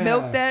not gonna Yeah.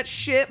 milk that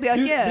shit? Be like,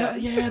 Dude,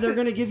 yeah. they're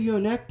gonna give you a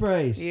neck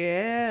brace.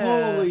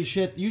 Yeah. Holy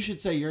shit! You should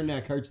say your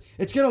neck hurts.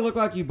 It's gonna look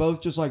like you both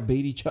just like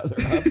beat each other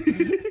up.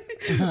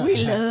 We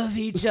love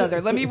each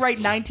other. Let me write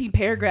 19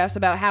 paragraphs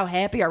about how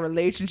happy our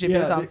relationship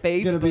is on they're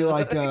Facebook. gonna be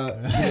like,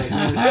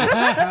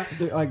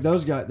 like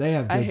those guys. They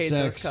have good I hate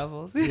sex. those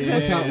couples.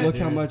 Look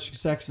how dude. much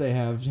sex they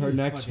have. Her She's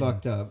neck's fucking-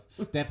 fucked up.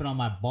 Stepping on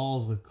my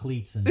balls with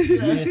cleats and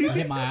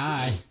hit my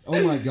eye.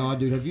 Oh my god,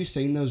 dude! Have you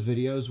seen those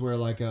videos where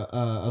like a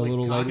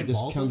little cock lady and just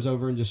ball comes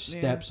over and just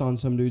steps on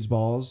some dude's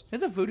balls?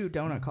 There's a voodoo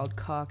donut called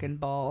Cock and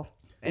Ball,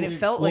 and it What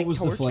felt What like was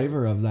torture. the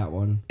flavor of that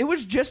one? It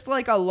was just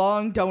like a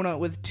long donut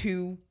with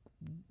two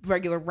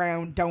regular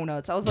round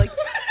donuts. I was like,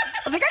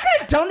 I could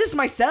have done this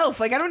myself.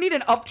 Like, I don't need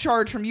an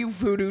upcharge from you,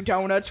 Voodoo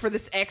Donuts, for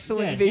this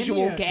excellent Yeah, give me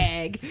visual a-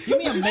 gag. Give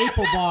me a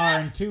maple bar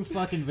and 2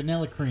 fucking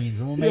vanilla creams,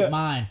 and we'll make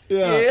mine.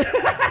 Yeah.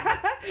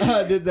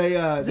 Did they?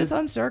 Is this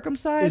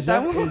uncircumcised? Is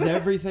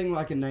everything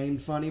like a name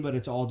funny, but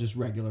it's all just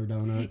regular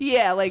donuts?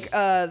 yeah, like,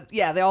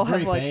 yeah, they all have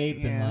Grape like, ape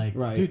yeah. and like,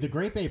 Right. dude, the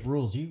grape ape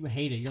rules. You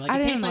hate it. You're like, I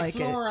it didn't tastes like like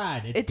it.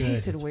 fluoride. It's It good.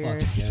 tasted It's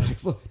weird. fucking It's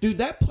good. like, dude,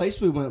 that place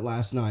we went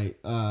last night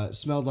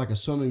smelled like a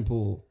swimming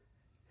pool.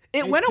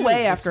 It went dude,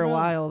 away it after a smelled-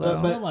 while it though.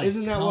 smelled But like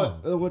isn't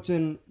that what's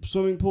in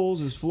swimming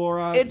pools is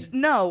fluoride? It's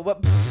no,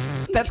 but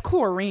that's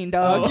chlorine,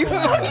 dog. You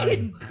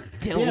fucking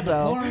dildo. Yeah,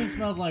 but chlorine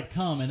smells like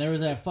cum, and there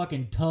was that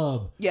fucking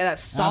tub. Yeah,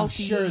 that's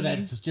salty. I'm sure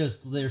that's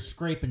just they're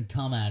scraping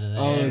cum out of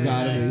there. Oh, it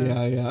gotta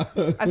be.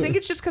 Yeah. I think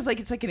it's just because like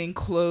it's like an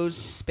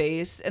enclosed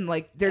space and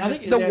like there's I just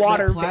think the that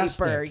water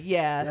plastic. vapor.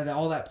 Yeah.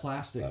 all that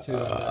plastic too.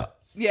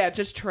 Yeah, it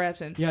just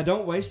traps in. Yeah,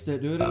 don't waste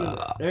it. Do it.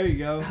 There you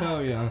go.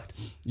 Hell yeah.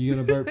 You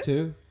gonna burp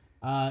too?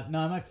 No,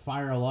 I might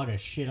fire a log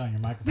of shit on your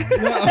microphone.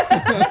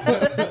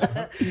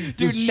 Dude,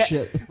 Just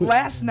shit.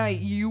 last night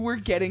you were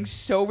getting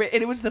so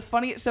and it was the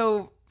funniest.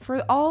 So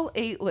for all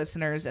 8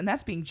 listeners, and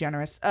that's being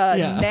generous,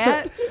 Yeah.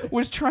 Nat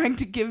was trying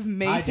to give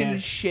Mason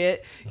Dad.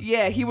 shit.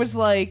 Yeah, he was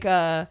like,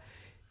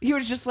 he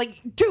was just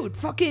like, dude,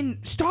 fucking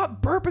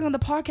stop burping on the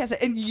podcast.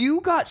 And you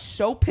got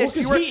so pissed.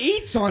 Because you were, he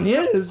eats on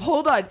his.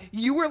 Hold on.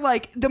 You were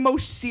like the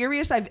most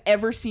serious I've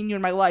ever seen you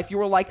in my life. You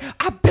were like,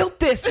 I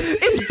built this. this.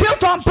 It's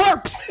built on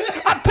burps.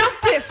 I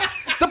built this.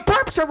 The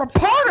burps are a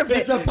part of it.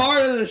 It's a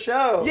part of the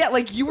show. Yeah,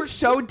 like you were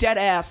so dead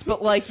ass,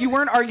 but like you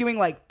weren't arguing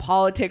like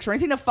politics or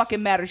anything that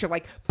fucking matters. You're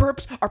like,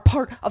 burps are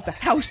part of the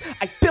house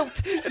I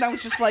built. And I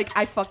was just like,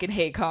 I fucking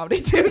hate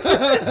comedy, dude.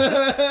 This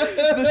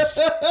is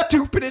the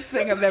stupidest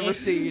thing I've ever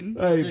seen.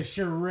 It's a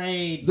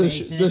charade, The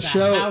Mason. It's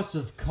show- a house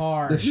of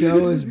cards. The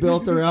show is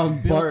built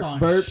around Built on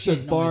burps shit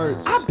and farts.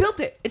 noises. I built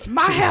it. It's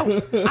my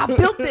house. I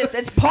built this.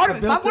 It's part of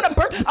it. If I want to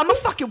burp, I'm going to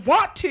fucking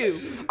want to.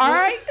 All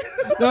right?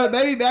 No,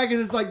 maybe back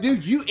is it's like,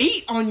 dude, you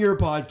eat on your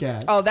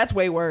podcast. Oh, that's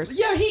way worse.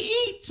 Yeah, he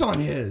eats on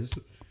his.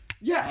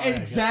 Yeah,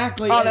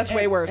 exactly. Oh, that's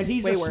way worse. And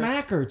he's Way a worse.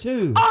 smacker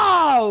too.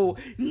 Oh,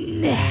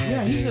 nah.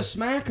 Yeah, he's a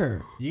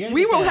smacker. You gotta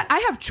We get will. that-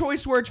 I have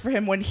choice words for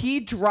him when he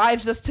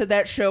drives us to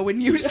that show in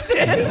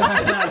Houston.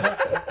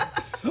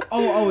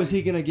 Oh, is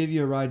he gonna give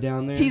you a ride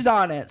down there? He's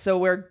on it, so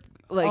we're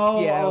like,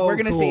 we're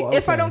gonna cool, see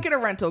if I okay. don't get a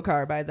rental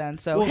car by then.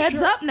 So Well, heads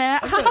sure. up, Nat.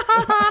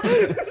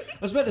 I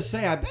was about to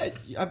say, I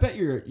bet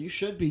you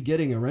should be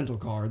getting a rental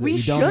car that We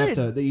you don't have should.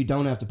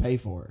 to have to pay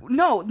for.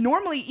 No,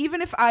 normally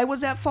even if I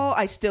was at fault,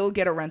 I still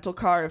get a rental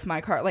car if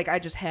my car, like I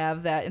just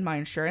have that in my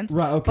insurance.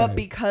 Right, okay. But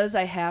because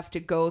I have to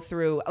go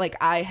through, like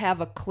I have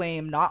a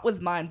claim not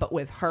with mine but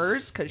with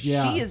hers because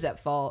Yeah. she is at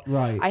fault.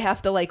 Right. I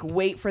have to like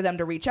wait for them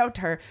to reach out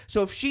to her.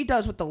 So if she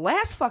does what the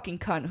last fucking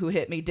cunt who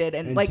hit me did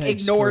and like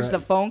takes ignores for-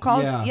 the phone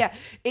calls, yeah.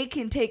 it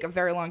can take a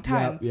very long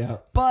time.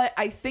 Yep. But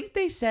I think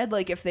they said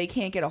like if they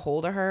can't get a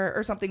hold of her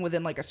or something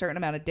within like a certain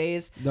amount of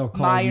days, They'll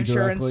call my you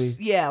insurance,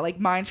 directly. yeah, like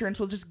my insurance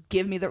will just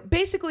give me the.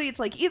 Basically, it's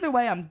like either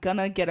way, I'm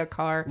gonna get a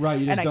car, Right,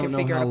 you just and I don't can know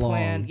figure how out a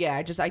plan. long. Yeah,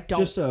 I don't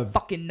Just a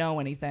fucking know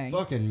anything,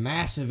 Fucking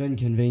massive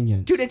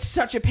inconvenience. dude. It's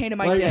such a pain in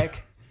my Like-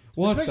 dick.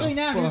 What Especially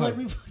the now, dude. fuck?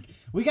 Like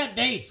we got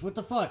dates. What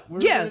the fuck?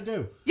 What are Yeah, we gonna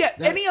do? yeah.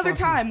 That Any other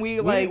fucking- time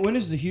we like when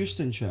is the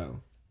Houston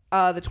show?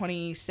 the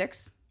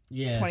 26th.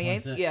 Yeah,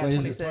 28th? 26th. Yeah, Wait,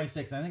 is it 26th.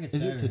 26. I think it's Is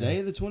Saturday. it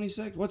today, the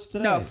 26th? What's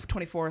today? No,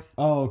 24th.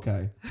 Oh,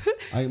 okay.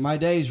 My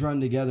days run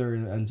together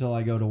until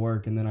I go to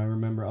work, and then I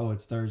remember,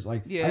 it's Thursday.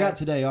 Like, Yeah. I got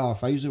today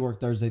off. I usually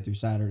work Thursday through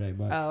Saturday,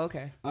 but Oh,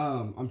 okay.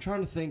 I'm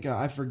trying to think.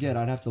 I forget.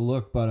 I'd have to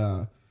look,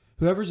 but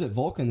whoever's at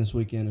Vulcan this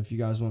weekend, if you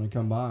guys want to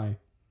come by,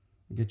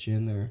 I'll get you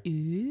in there.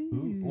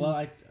 Ooh, well,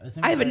 I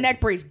think I have a neck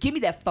brace. Give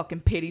me that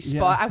fucking pity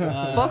spot. I will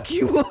fuck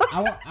you up.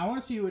 I want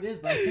to see who it is,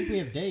 but I think we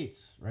have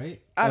dates,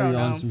 right? I don't you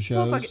know. on some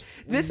Well, fuck shows?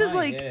 it. This We is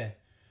might, like. yeah.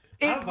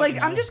 I It, don't like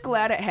fucking I'm know. just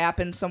glad it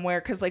happened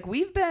somewhere because like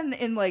we've been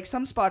in like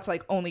some spots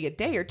like only a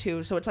day or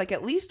two, so it's like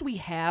at least we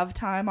have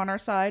time on our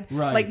side.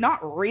 Right. Like not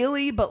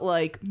really, but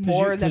like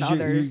more than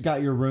others. You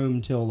got your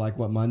room till like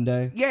what,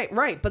 Monday? Yeah,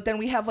 right. But then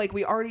we have like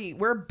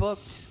we're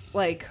booked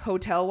like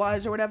hotel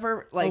wise or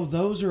whatever. Like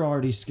Those are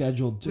already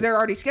scheduled. they're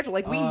already scheduled.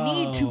 Like we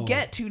need to Oh.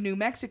 get to New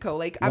Mexico.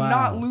 Like I'm Wow.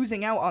 not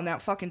losing out on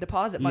that fucking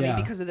deposit money Yeah.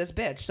 because of this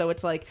bitch. So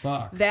it's like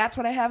Fuck. that's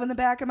what I have in the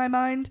back of my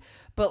mind.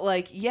 But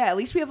like yeah, at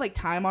least we have like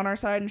time on our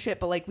side and shit.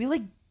 But like we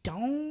like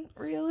don't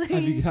really.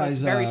 Have you So guys,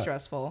 it's very uh,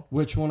 stressful.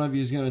 Which one of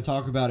you is going to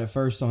talk about it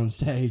first on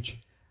stage?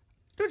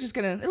 We're just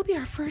gonna. It'll be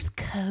our first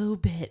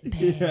co-bit,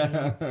 babe.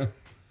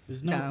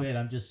 There's no, No. bit.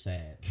 I'm just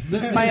sad.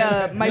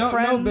 My no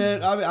friend.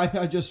 bit.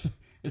 I just.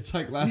 It's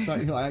like last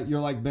night. You're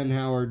like Ben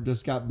Howard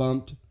just got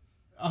bumped.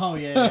 Oh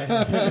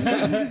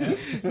yeah.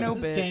 No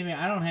This bit. came in.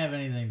 I don't have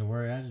anything to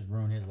worry. I just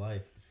ruined his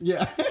life.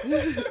 Yeah.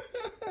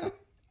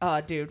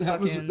 Dude,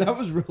 That fucking.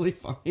 was really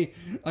funny.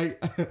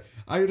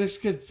 I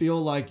just could feel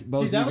like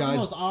both Dude, that you was guys. the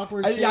most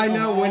awkward I- shit. I of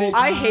know all when it-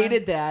 I time.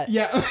 hated that.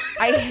 Yeah.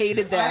 I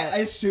hated that.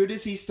 As soon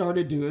as he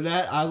started doing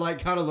that, I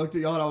like kind of looked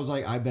at y'all and I was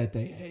like, I bet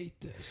they hate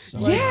this. So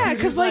Yeah, Dude,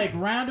 'cause, it's like-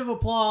 round of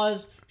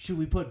applause. Should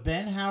we put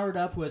Ben Howard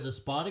up, who has a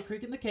spotted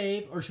creek in the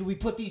cave, or should we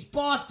put these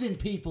Boston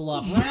people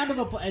up? Round of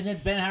applause, and then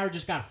Ben Howard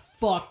just got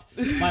fucked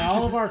by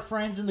all of our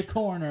friends in the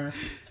corner.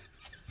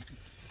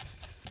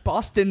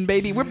 Boston,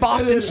 baby. We're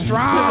Boston and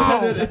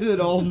strong.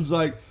 then Alden's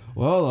like,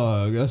 well,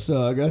 I guess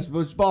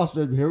it's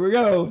Boston. Here we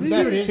go. And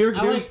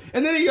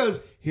then he goes,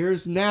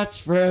 here's Nat's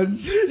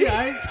friends. Dude,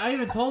 I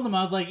even told him,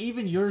 I was like,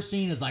 even your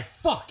scene is like,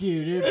 fuck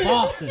you, dude,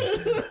 Boston.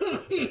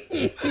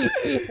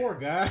 Poor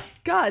guy.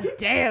 God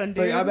damn,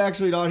 dude. Like, I'm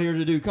actually not here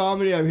to do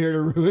comedy. I'm here to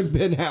ruin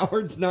Ben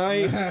Howard's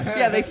night.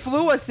 Yeah, they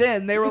flew us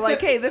in. They were like,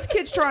 "Hey, this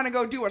kid's trying to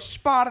go do a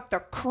spot at the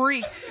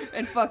creek,"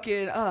 and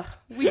fucking,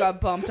 we got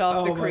bumped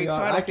off the Oh my creek, so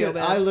God. I don't feel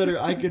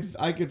bad.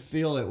 I could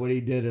feel it when he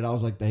did it. I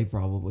was like, they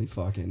probably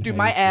fucking. Dude, hate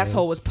my him.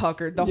 asshole was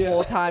puckered the Yeah.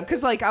 whole time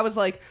because, like, I was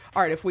like,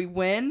 "All right, if we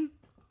win,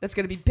 that's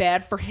gonna be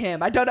bad for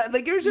him." I don't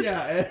like. It was just,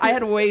 Yeah. I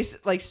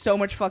had so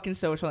much fucking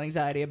social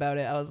anxiety about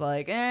it. I was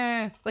like,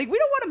 like we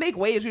don't want to make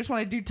waves. We just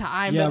want to do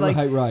time. Yeah, but,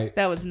 like, right.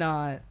 That was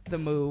not the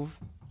move.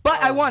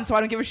 But I won, so I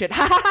don't give a shit.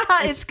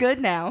 It's good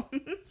now.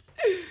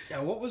 Yeah,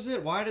 what was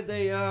it? Why did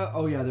they?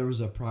 Oh yeah, there was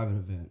a private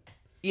event.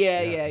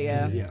 Yeah.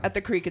 Yeah. At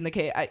the creek in the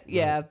cave.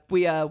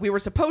 We were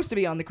supposed to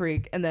be on the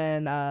creek, and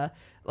then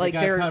like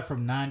got they're cut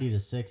from 90 to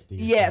 60.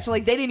 yeah, so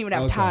like they didn't even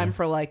have Okay. time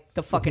for like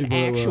the fucking people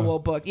that were- actual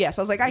book. Yeah,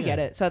 so I was like, I get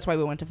it. So that's why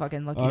we went to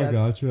fucking Lucky I Duck.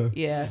 gotcha.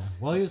 Yeah,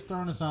 Well, he was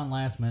throwing us on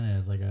last minute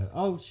as like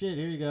oh shit,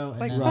 here you go. And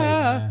like then, Right.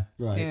 ah.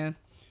 Right. Yeah.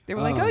 They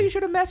were like, "Oh, you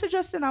should have messaged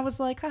us," and I was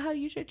like, "Haha,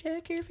 you should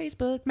check your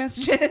Facebook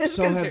messages."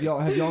 So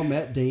have y'all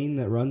met Dean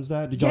that runs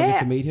that? Did y'all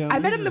get to meet him? I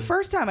met him the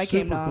first time I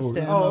came to Super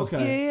cool. Austin. Oh,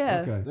 okay. Yeah.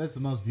 Okay. That's the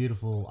most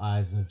beautiful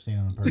eyes I've seen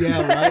on a person.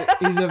 Yeah,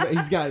 right.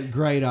 He's got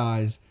great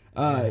eyes.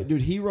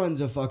 Dude, he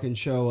runs a fucking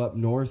show up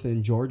north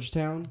in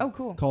Georgetown. Oh,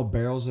 cool. Called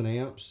Barrels and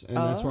Amps, and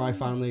that's where I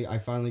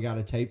finally got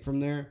a tape from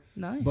there.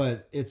 Nice.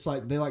 But it's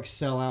like they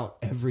sell out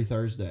every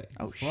Thursday.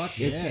 Oh, Fuck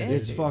shit. yeah.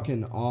 It's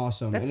fucking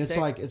awesome, That's and it's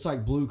sick. it's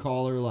like blue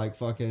collar, like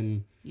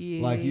fucking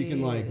like you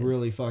can like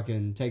really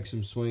fucking take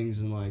some swings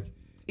and like.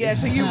 Yeah,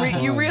 so you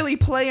fun. really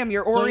play him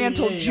your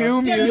Oriental yeah,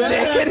 Jew yeah. music,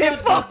 and it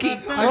fucking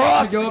I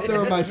rocks. go up there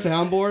with my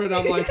soundboard and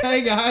I'm like,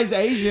 "Hey guys,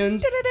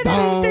 Asians."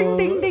 Ding, ding,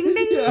 ding, ding,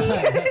 ding.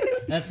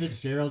 That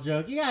Fitzgerald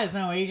joke. You guys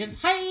know Asians.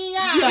 Hey,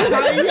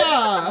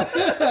 Yeah.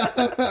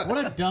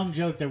 What a dumb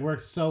joke that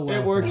works so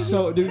well. It works for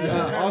him. so, dude.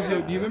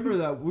 Also, do you remember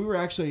that we were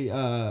actually?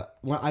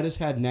 When I just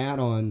had Nat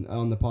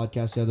on the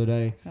podcast the other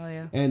day, Hell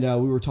yeah. and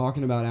we were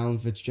talking about Alan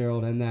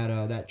Fitzgerald and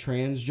that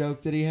trans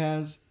joke that he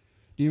has.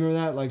 Do you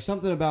remember that? Like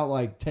something about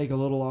like take a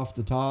little off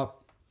the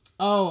top.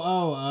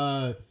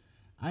 I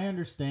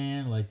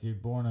understand. Like you're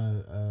born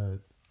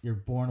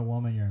a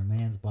woman. You're in a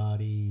man's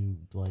body.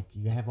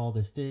 You have all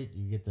this shit.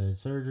 You get the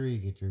surgery. You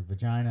get your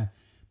vagina.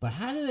 But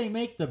how do they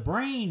make the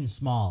brain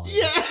smaller?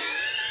 Yeah.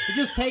 You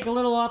just take a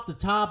little off the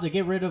top to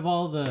get rid of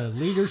all the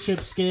leadership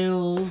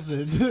skills.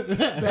 And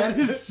That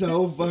is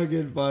so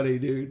fucking funny,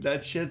 dude.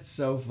 That shit's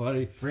so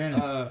funny.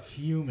 Brandon's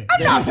fuming.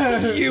 I'm not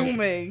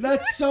fuming.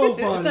 That's so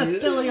funny. It's a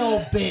silly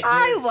old bit.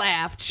 I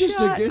laughed. It's just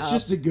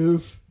a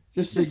goof.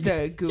 Just a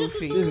goofy.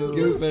 Just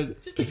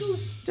goofing. Just a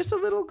goof. Just a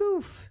little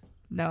goof.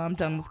 No, I'm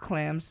done with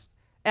clams.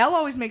 Elle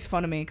always makes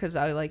fun of me because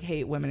I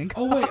hate women in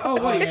comedy.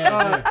 Oh wait.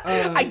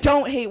 I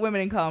don't hate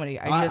women in comedy.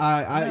 I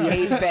just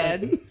hate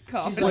bad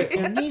comedy. She's like,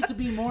 there needs to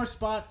be more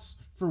spots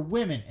for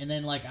women, and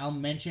then I'll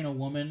mention a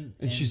woman,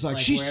 And she's like,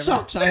 she wherever.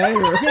 sucks. I hate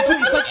her. Yeah,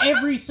 dude, it's like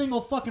every single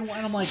fucking one.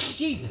 And I'm like,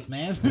 Jesus,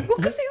 man. Well,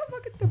 because they all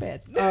fucking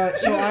bad.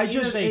 So I Either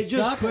just they it just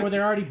suck clicked. or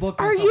they're already booked.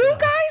 on Are something you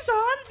else. guys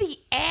on the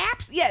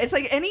apps? Yeah, it's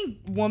like any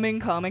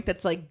woman comic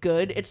that's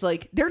good. It's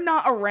like they're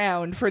not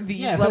around for these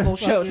Yeah, level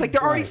fucking- shows. Like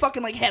they're already right.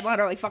 fucking headline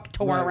or fucking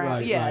touring Right, around.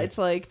 right, Yeah, right. it's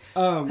like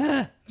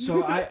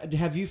So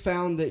have you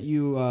found that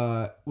you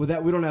with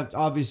that we don't have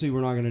obviously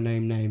we're not going to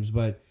name names,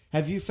 but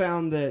have you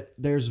found that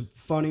there's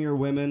funnier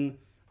women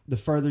the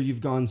further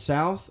you've gone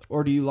south,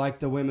 or do you like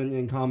the women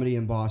in comedy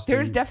in Boston?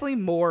 there's definitely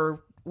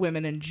more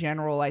women in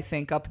general. I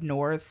think up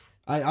north.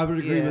 I would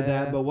agree with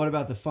that, Yeah. but what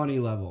about the funny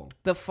level?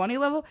 The funny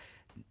level.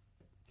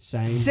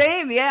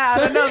 Same. Yeah, I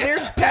don't know.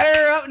 They're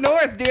better up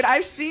north, dude.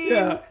 I've seen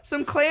Yeah.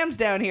 some clams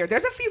down here.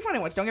 There's a few funny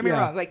ones. Don't get me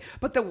Yeah. wrong.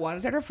 But the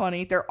ones that are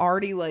funny, they're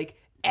already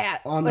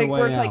at On the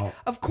where way it's out.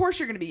 of course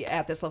you're gonna be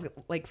at this level,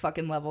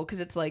 fucking level, because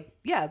it's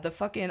the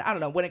fucking I don't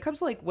know. When it comes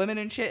to women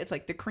and shit, it's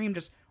the cream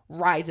just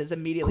rises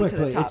immediately to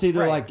Quickly, the top. it's either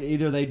right.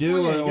 either they do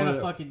Well, yeah, or you gotta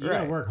or- fucking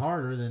gotta work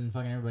harder than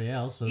fucking everybody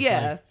else. So it's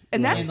Yeah,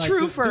 and that's and,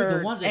 true dude, for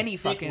the ones that any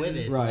stick fucking with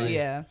it. Right.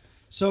 Yeah.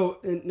 So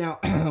now,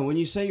 when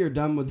you say you're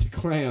done with the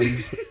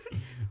clams,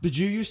 did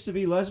you used to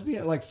be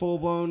lesbian, like full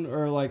blown,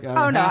 or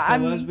Oh no, half a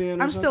I'm lesbian?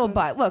 Or I'm still something?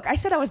 bi. Look, I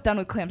said I was done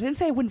with clams. I didn't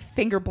say I wouldn't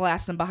finger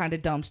blast them behind a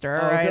dumpster.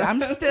 All right, Okay.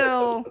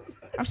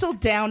 I'm still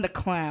down to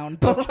clown.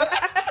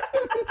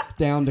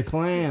 Down to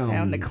clam.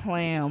 Down to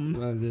clam.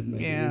 That didn't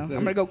make Yeah, any I'm sense.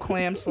 gonna go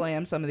clam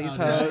slam some of these Oh,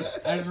 dude, hoes.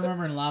 I just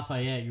remember in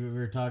Lafayette, we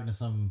were talking to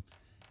some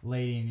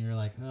lady, and you were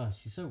like, "Oh,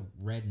 she's so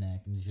redneck,"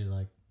 and she's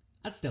like,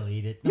 "I'd still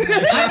eat it."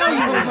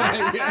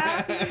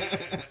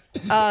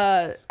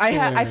 I'm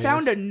like, I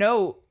found a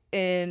note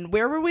in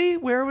where were we?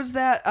 Where was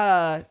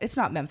that? It's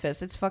not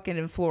Memphis. It's fucking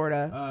in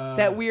Florida.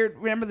 That weird.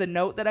 Remember the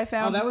note that I oh,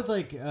 found? that was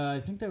I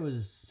think that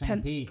was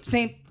St. Pete.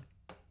 Saint.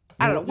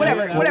 I don't know. What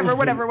Whatever.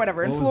 was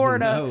In the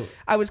Florida, note?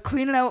 I was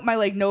cleaning out my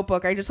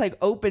notebook. I just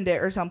opened it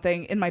or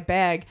something in my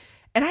bag.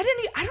 And I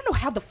don't know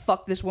how the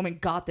fuck this woman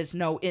got this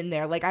note in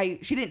there.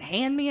 She didn't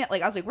hand me it.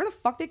 I was like, where the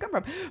fuck did it come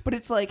from? But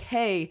it's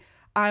hey,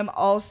 I'm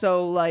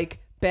also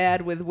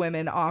bad with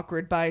women,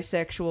 awkward,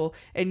 bisexual,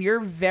 and you're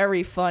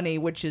very funny,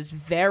 which is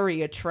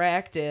very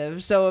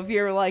attractive. So if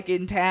you're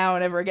in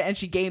town ever again, and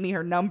she gave me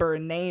her number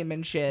and name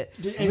and shit.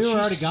 And We were she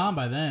already s- gone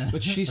by then.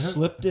 But she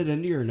slipped it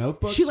into your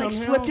notebook. She somehow?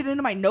 slipped it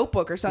into my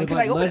notebook or something.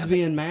 with, Because I opened it, I was like,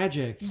 lesbian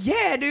magic.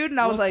 yeah, dude. And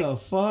I was What like, the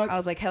fuck? I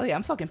was like, hell yeah,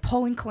 I'm fucking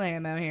pulling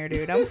clam out here,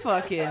 dude. I'm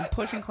fucking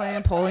pushing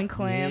clam, pulling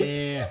clam.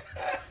 Yeah,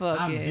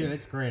 Fucking. dude,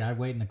 it's great. I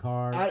wait in the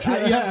car.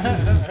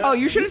 yeah. Oh,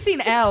 you should have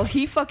seen Al.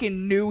 He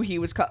fucking knew he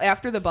was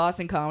after the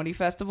Boston Comedy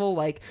Festival.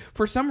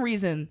 For some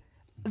reason,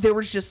 there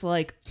was just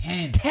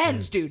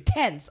tens, dude,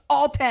 tens,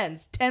 all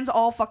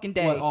fucking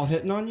day. What, all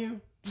hitting on you?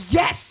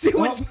 Yes, it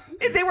was.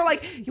 They were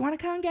like, "You want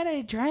to come get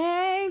a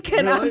drink?"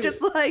 And I'm Really?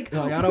 just like,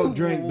 You're like, "I don't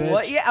drink, bitch."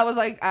 What? Yeah, I was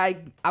like,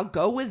 I'll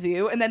go with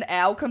you. And then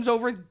Al comes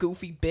over,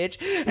 goofy bitch,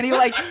 and he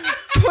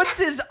puts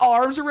his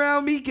arms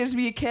around me, gives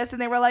me a kiss,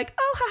 and they were like,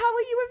 "Oh,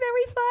 Holly, you were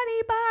very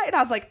funny, bye." And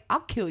I was like,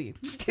 "I'll kill you."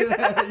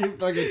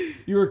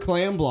 You were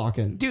clam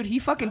blocking. Dude, he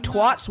fucking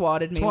twat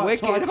swatted me. Twat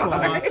wicked swatted.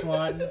 hard.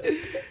 Swatting.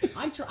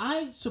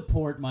 I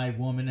support my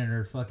woman and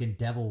her fucking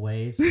devil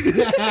ways.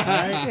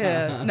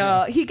 Yeah.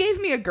 No, he gave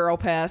me a girl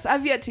pass.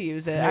 I've yet to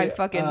use it. Hey, I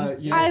fucking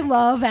yeah. I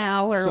love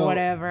Al or So-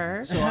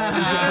 whatever. So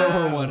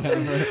or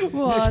whatever.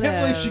 I can't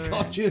believe she Whatever.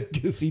 called you a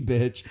goofy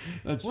bitch.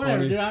 That's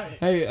Whatever, funny. dude.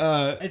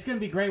 Hey, It's gonna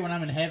be great when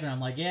I'm in heaven. I'm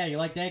like, yeah, you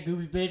like that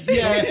goofy bitch?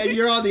 yeah, and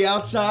you're on the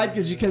outside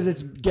because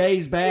it's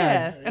gay's Yeah,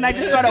 bad. and I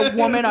just got a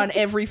woman on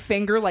every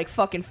finger, like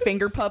fucking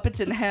finger puppets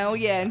in hell.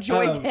 Yeah,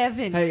 enjoy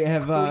heaven. Hey,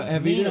 have Me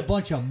and you a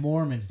bunch of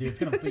Mormons, dude. It's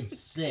gonna be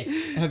sick.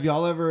 have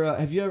y'all ever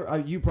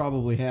you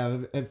probably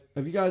have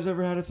you guys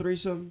ever had a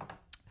threesome?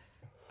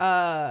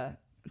 I'm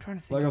trying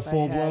to think. Like a if I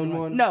full-blown had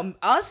one? No,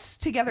 us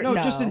together. No,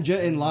 No, just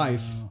in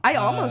life. I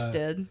almost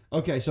did.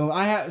 Okay,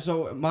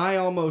 so my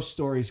almost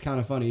story is kind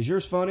of funny. Is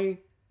yours funny?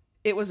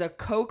 It was a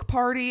Coke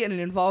party, and it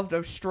involved a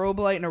strobe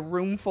light and a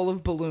room full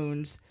of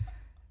balloons.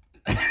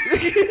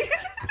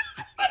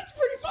 That's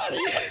pretty funny.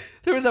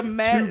 There was a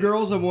man, 2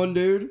 girls and 1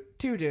 dude.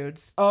 2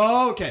 dudes.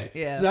 Oh, okay.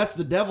 Yeah. So that's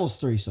the devil's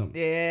threesome.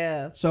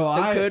 Yeah, So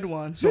the good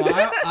one. So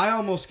I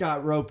almost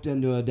got roped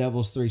into a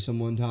devil's threesome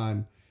one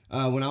time.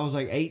 When I was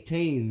like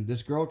 18,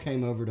 this girl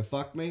came over to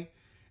fuck me,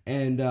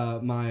 and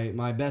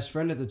my best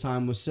friend at the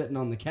time was sitting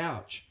on the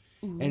couch.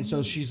 And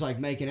so she's like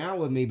making out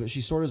with me, but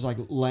she sort of is like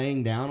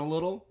laying down a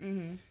little.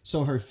 Mm-hmm.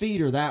 So her feet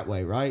are that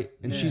way, right?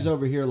 And she's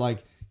over here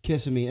like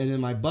kissing me. And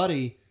then my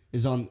buddy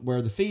is on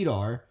where the feet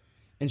are.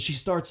 And she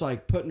starts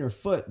like putting her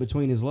foot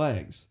between his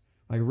legs,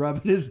 like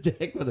rubbing his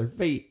dick with her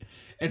feet.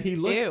 And he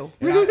looked. Ew.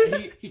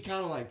 And he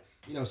kind of like,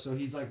 so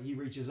he's like, he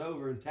reaches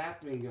over and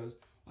tapped me and goes,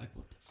 like,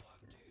 what the fuck,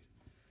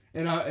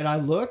 dude? And I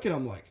look and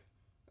I'm like,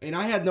 and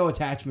I had no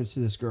attachments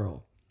to this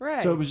girl.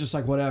 Right. So it was just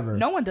like, whatever.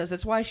 No one does.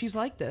 That's why she's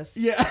like this.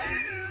 Yeah.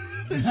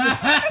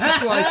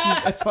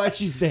 That's why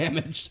she's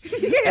damaged.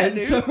 Yeah, and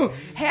dude.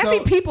 Happy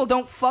people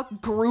don't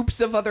fuck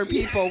groups of other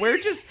people. We're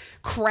just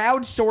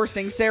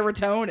crowdsourcing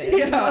serotonin.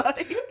 Yeah.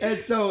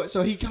 And so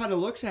he kind of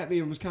looks at me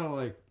and was kind of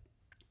like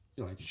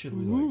should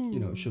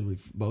we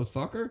both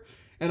fuck her?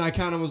 And I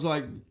kind of was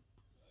like,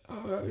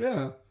 oh,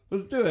 yeah,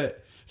 let's do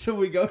it. So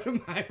we go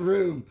to my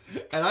room,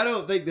 and I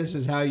don't think this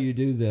is how you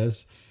do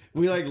this.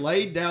 We like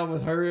laid down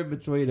with her in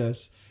between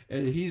us,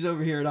 and he's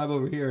over here and I'm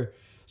over here.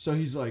 So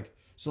he's like.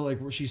 So like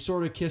she's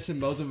sort of kissing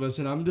both of us,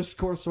 and I'm just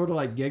sort of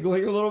like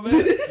giggling a little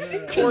bit.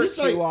 Of course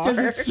you are. Because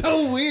it's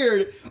so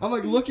weird. I'm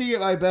like looking at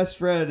my best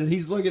friend, and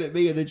he's looking at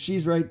me, and then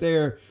she's right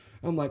there.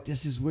 I'm like,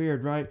 this is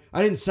weird, right?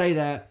 I didn't say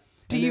that.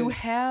 Do you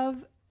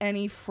have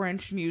any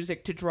French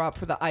music to drop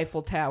for the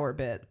Eiffel Tower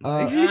bit?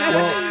 Well,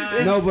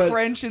 It's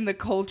French in the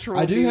cultural.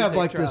 I do have music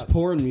like drop. this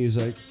porn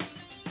music.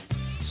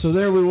 So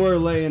there we were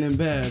laying in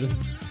bed.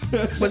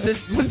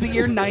 Was the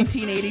year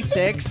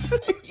 1986?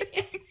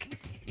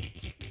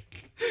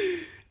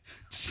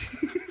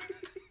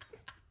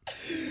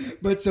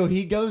 But so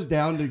he goes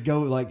down to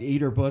go like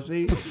eat her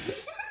pussy.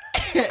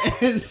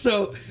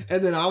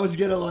 and then I was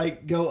gonna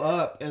like go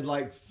up and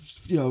like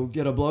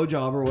get a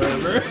blowjob or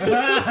whatever.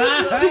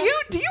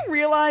 Do you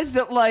realize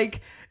that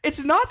like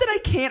it's not that I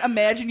can't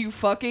imagine you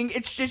fucking,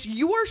 it's just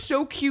you are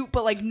so cute,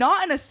 but like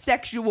not in a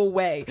sexual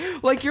way.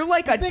 Like you're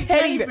like a big teddy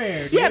teddy bear.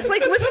 bear, dude. Yeah, it's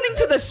like listening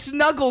to the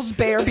Snuggles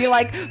bear be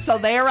like, so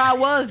there I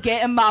was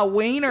getting my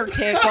wiener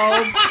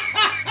tickled.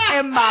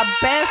 And my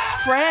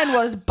best friend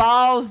was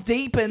balls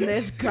deep in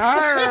this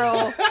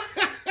girl.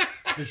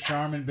 The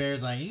Charmin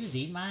Bear's like, he was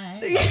eating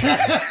my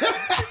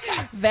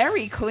ass.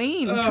 Very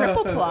clean,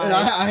 triple ply. And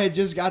I had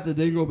just got the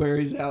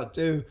dingleberries out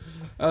too.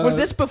 Was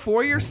this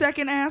before your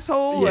second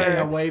asshole?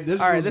 Yeah, or? wait.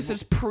 This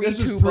is pre This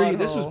two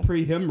was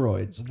pre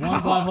hemorrhoids.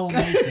 One butthole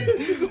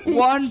Mason.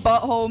 One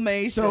butthole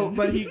Mason. So,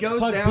 but he goes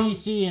Fuck down.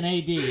 BC and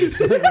AD.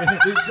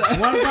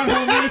 One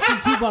butthole Mason,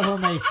 2 butthole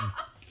Mason.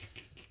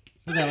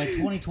 Was that like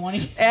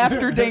 2020?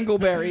 After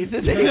dingleberries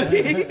is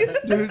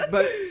 18. Dude,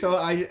 but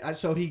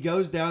so he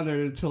goes down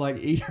there to like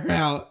eat her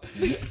out,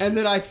 and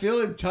then I feel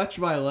him touch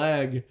my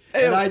leg,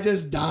 and I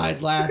just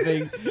died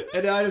laughing,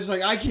 and I was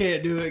like, I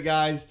can't do it,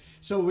 guys.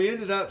 So we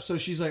ended up. So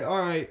she's like, all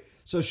right.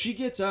 So she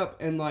gets up,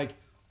 and like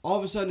all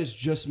of a sudden it's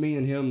just me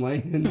and him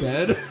laying in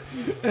bed,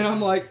 and I'm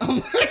like,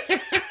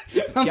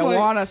 You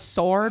want a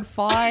sword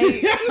fight?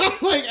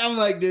 I'm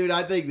like, dude,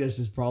 I think this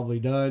is probably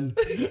done.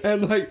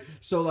 And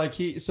so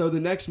the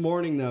next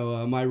morning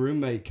though, my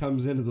roommate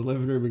comes into the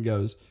living room and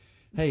goes,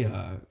 hey,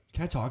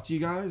 can I talk to you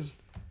guys?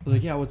 I was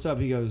like, yeah, what's up?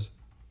 He goes,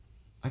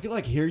 I could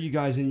like hear you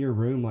guys in your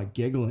room like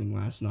giggling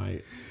last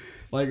night.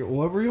 Like,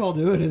 what were y'all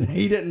doing? And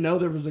he didn't know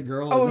there was a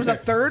girl. Oh, in it was there. a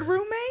third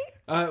roommate?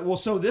 Well,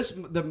 so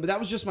that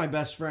was just my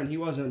best friend. He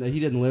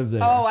didn't live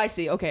there. Oh, I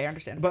see. Okay, I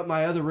understand. But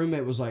my other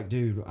roommate was like,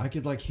 dude, I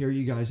could like hear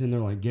you guys in there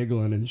like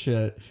giggling and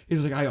shit.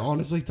 He's like, I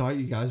honestly thought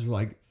you guys were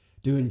like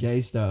doing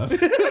gay stuff.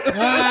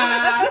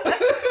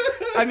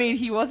 I mean,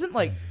 he wasn't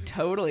like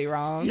totally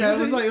wrong. Yeah, it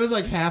was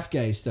like half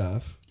gay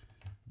stuff.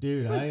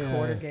 Dude, Like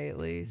quarter gay at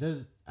least.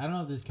 I don't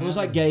know if this It counts was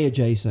like as gay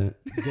adjacent.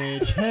 gay.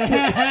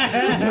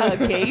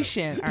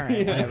 Allegation. All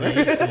right,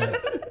 whatever.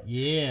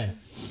 Yeah.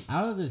 I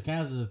don't know if this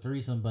counts as a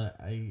threesome, but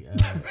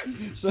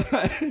So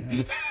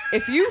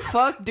If you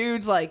fuck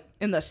dudes like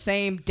in the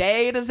same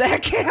day, does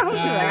that count?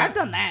 You're like, I've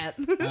done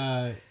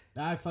that.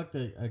 I fucked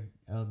a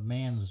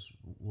man's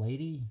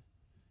lady.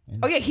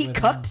 Oh yeah, he with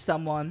cucked him.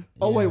 someone.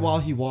 Oh wait, Yeah. while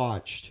he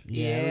watched.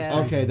 Yeah. it was Yeah.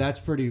 pretty Okay, good.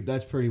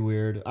 that's pretty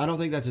weird. I don't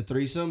think that's a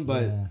threesome,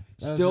 but Yeah, that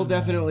was still a night.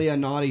 definitely a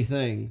naughty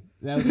thing.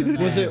 That was a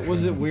night.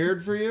 Was it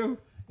weird for you?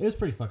 It was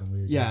pretty fucking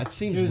weird. Yeah, it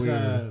seems It was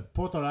weird.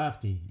 Porto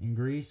Rafti in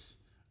Greece.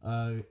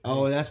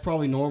 Oh, that's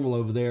probably normal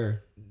over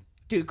there.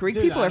 Dude, Greek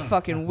Dude, people I are don't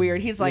fucking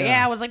weird. He's like,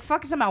 Yeah. yeah, I was like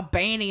fucking some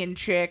Albanian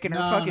chick and her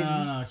fucking.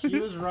 No. She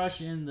was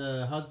Russian.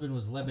 The husband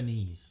was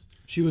Lebanese.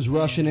 She was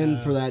rushing in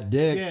for that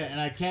dick. Yeah, and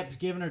I kept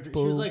giving her. She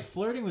was like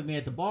flirting with me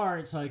at the bar,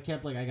 and so I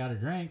kept like, I got her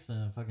drinks,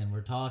 and fucking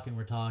we're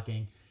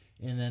talking,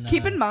 and then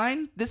Keep in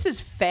mind, this is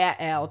Fat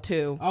Al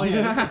too. Oh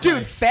yeah, this is Dude,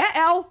 like- Fat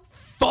Al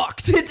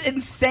fucked. It's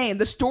insane.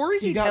 The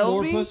stories You he got tells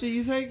more me. pussy,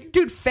 you think?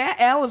 Dude, Fat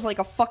Al is like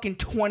a fucking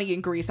 20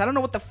 in Greece. I don't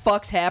know what the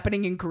fuck's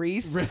happening in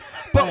Greece,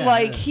 but Yeah,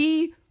 like yeah.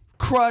 he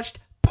crushed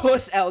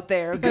puss out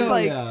there. 'Cause, Hell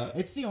like, yeah.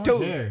 it's the orange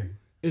Dude. hair.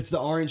 It's the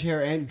orange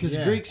hair, and because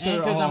Yeah. Greeks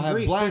And 'cause all I'm have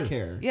Greek, black too.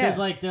 hair. Yeah. Because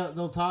like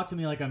they'll talk to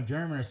me like I'm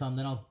German or something.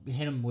 Then I'll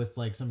hit them with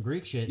like some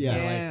Greek shit. Yeah. And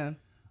they're Yeah. like,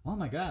 oh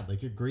my god,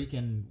 like you're Greek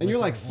and And you're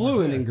like orange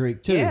fluent hair. in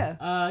Greek too.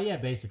 Yeah. Yeah,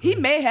 basically. He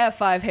may have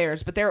 5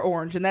 hairs, but they're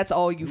orange, and that's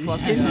all you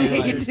fucking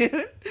Yeah, need.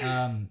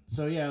 dude.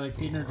 So yeah, like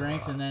feeding her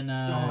drinks, and then.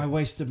 Oh, I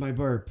wasted my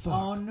burp. Fuck.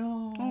 Oh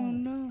no. Oh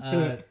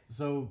no.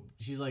 So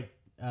she's like,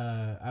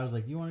 I was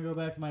like, you want to go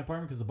back to my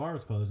apartment because the bar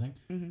was closing,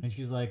 Mm-hmm. and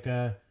she's like,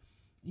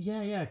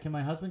 yeah. Can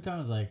my husband come? I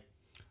was like,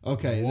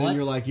 Okay, and then What?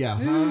 you're like, yeah,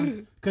 huh?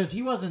 because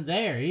he wasn't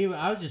there.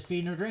 I was just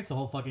feeding her drinks the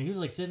whole fucking. He was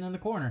like sitting in the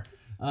corner.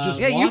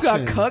 Just Yeah, you got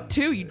watching. cucked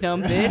too, you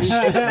dumb bitch.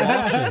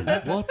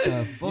 Watching. What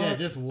the fuck? Yeah,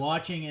 just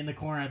watching in the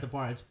corner at the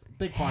bar. It's a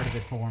big part of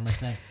it for him, I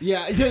think.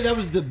 Yeah, that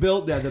was the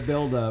build. Yeah, the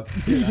build up.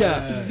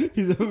 Yeah,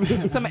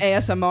 Some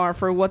ASMR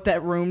for what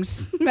that room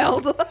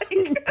smelled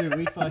like. Dude,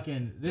 we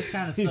fucking this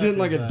kind of. he's in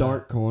like a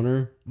dark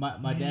corner.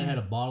 My dad had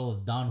a bottle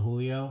of Don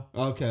Julio.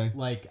 Okay.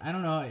 Like I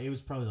don't know, it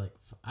was probably like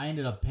I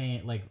ended up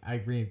paying like I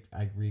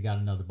got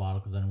another bottle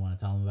because I didn't want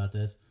to tell him about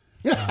this.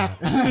 Because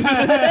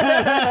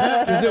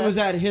it was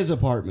at his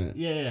apartment.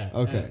 Yeah.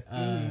 Okay.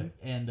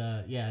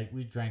 Yeah,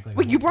 we drank like.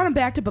 Wait, you brought him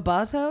back to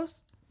Baba's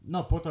house?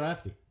 No, Porto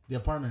Rafti, the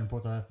apartment in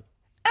Porto Rafti.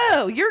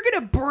 Oh, you're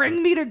gonna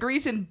bring me to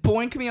Greece and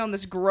boink me on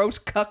this gross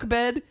cuck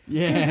bed?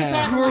 Yeah. This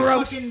happened like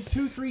Gross.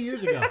 fucking 2-3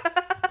 years ago.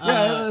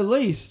 Yeah, at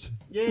least.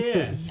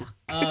 Yeah.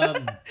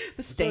 The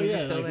So stains yeah, are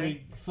still like there.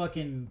 we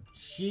fucking.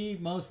 She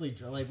mostly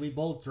like we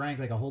both drank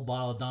like a whole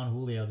bottle of Don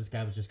Julio. This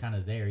guy was just kind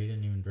of there. He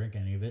didn't even drink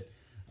any of it.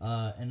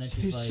 And then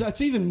she's like,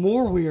 It's even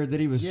more weird that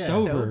he was Yeah.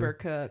 sober. Sober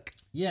cook.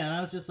 yeah, and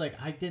I was just like,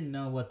 I didn't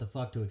know what the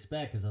fuck to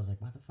expect because I was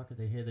like, why the fuck are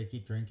they here? They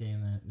keep drinking,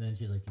 and then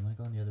she's like, do you want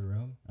to go in the other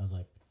room? I was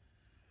like,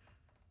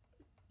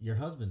 your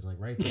husband's like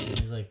right there. And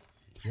he's like,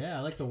 yeah,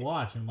 I like to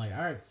watch. And I'm like,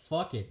 all right,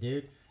 fuck it,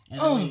 dude. And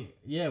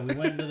then we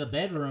went into the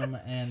bedroom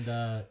and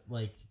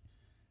like,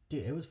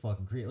 dude, it was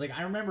fucking creepy. Like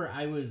I remember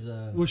I was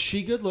Was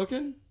she good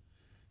looking?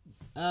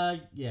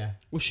 yeah.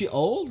 Was she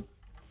old?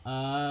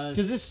 Uh,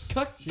 Because this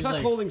She's cuck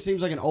like- holding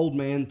seems like an old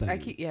man thing. I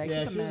keep yeah, keep she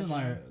was in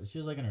imagining. she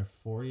was like in her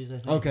 40s, I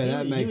think. Okay,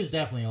 that He makes- was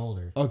definitely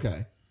older.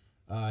 Okay.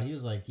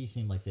 He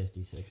seemed like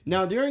 50, 60.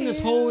 Now during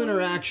this whole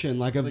interaction,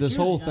 like of But this she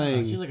was- whole I don't know,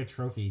 thing, she's like a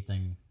trophy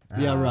thing.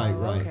 yeah, right, Oh,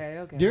 right.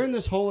 okay. During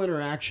this whole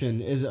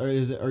interaction,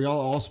 are y'all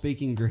all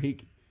speaking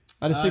Greek?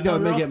 I just think that No,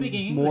 would we were make all it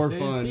speaking more English. They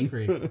fun. didn't speak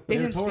Greek. They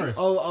were didn't speak- tourists.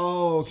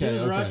 Oh, okay. She was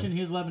okay. Russian, he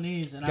was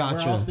Lebanese, and we're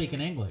Gotcha. all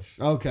speaking English.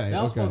 Okay, They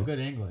all okay. spoke good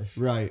English.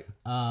 Right.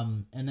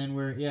 And then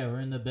we're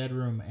in the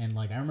bedroom, and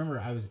like I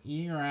remember I was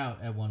eating her out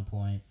at one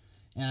point,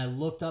 and I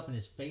looked up, and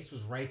his face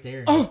was right there,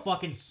 and he was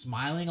fucking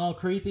smiling all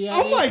creepy at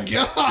me. Oh my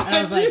god! And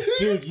I was like,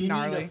 dude, you need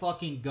Gnarly. to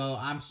fucking go.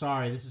 I'm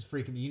sorry, this is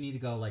freaking me. You need to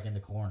go like in the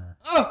corner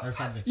or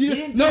something. You- He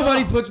didn't beat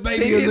nobody off. puts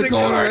baby in the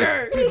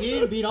corner. Dude, he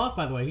didn't beat off,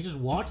 by the way. He just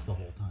watched the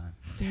whole time.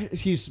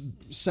 He's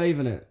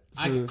saving it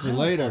I for don't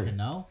later. fucking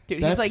know.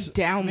 Dude, That's- he's like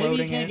downloading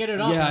Maybe he can't it. get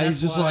it up. Yeah, and he's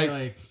that's just why,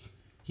 like-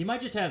 he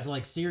might just have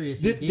like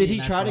serious. Did ED, he and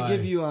that's try to why-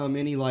 give you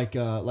any like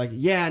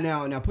yeah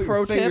now put Pro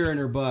your finger tips? in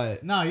her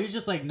butt? No, he was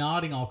just like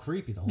nodding all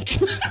creepy the whole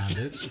fucking time,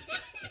 dude.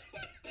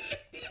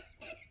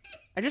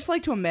 I just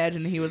like to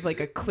imagine he was like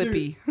a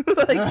clippy.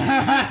 Like,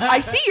 I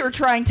see you're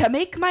trying to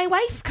make my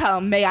wife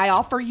come. May I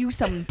offer you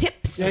some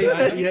tips?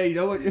 Yeah, you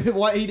know what?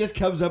 Why he just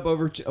comes up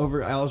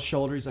over Al's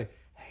shoulder. He's like,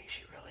 "Hey,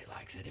 she really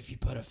likes it if you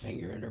put a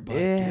finger in her butt.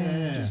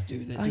 Yeah. Just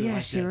do that. Oh do it yeah,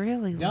 like she this."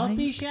 really. Don't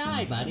be likes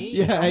shy, buddy.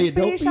 Yeah, hey,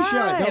 don't be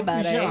shy. Don't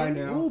buddy. be shy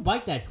now. Ooh,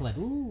 bite that clit.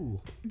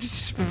 Ooh.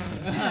 it.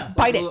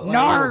 Bite it. Like a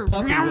Nar.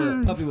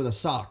 little puppy with a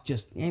sock.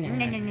 Just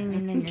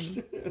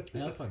That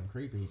was fucking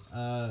creepy.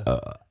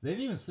 They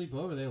didn't even sleep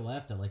over. They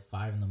left at like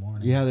 5 in the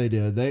morning. yeah, they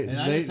did. They And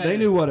I they, just had they to-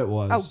 knew what it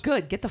was. Oh,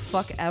 good. Get the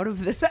fuck out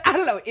of this. I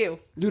don't know. Ew.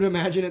 Dude,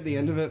 imagine at the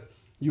end of it,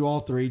 you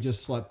all three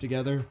just slept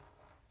together.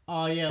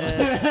 Oh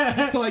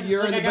yeah. Like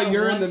you're Like I in, got but a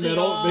you're in the onesie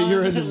middle. But on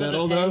you're in the with a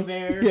middle teddy though.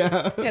 bear.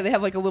 Yeah. Yeah, they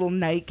have like a little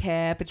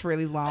nightcap. It's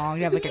really long.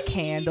 They have like a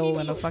candle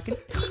and a fucking.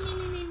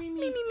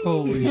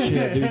 Holy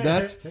shit, dude!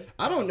 That's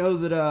I don't know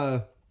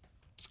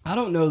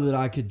that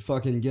I could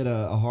fucking get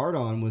a hard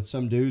on with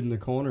some dude in the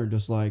corner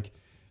just like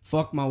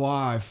fuck my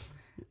wife.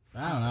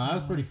 I don't know. I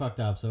was pretty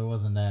fucked up, so it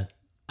wasn't that.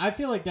 I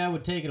feel like that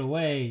would take it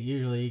away.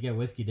 Usually you get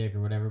whiskey dick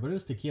or whatever, but it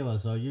was tequila,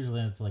 so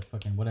usually it's like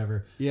fucking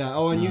whatever. Yeah.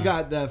 Oh, and you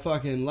got the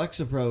fucking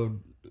Lexapro.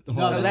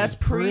 No, that's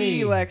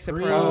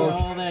pre-Lexapro.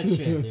 All that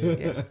shit, dude.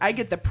 Yeah. I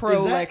get the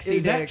pro Lexi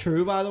Is that dick.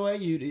 true, by the way?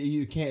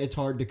 You can't. It's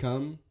hard to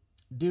come.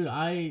 Dude,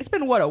 It's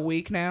been what, a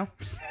week now?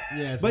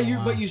 yeah. But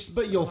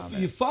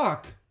you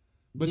fuck.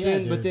 But Yeah,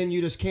 then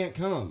you just can't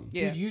come.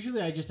 Yeah. Dude,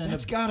 usually I just end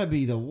That's up. gotta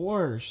be the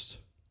worst.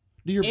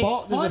 Do your It's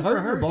balls? Does it fun hurt for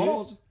your her, dude.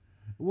 balls?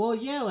 Well,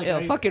 yeah, like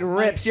It fucking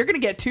rips. You're gonna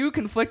get two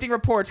conflicting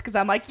reports because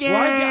I'm like, yeah.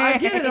 Well, I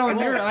get it on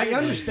your. I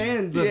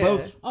understand the Yeah.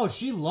 both. Oh,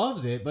 she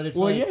loves it, but it's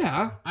Well, like.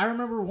 yeah. I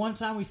remember one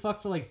time we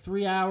fucked for like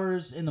 3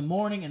 hours in the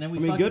morning, and then we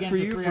I mean, fucked good again for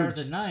for you 3 for hours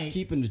at night.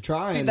 keeping to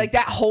trying. Dude, like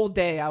that whole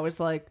day, I was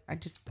like, I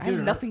have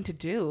her- nothing to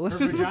do. Her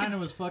vagina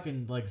was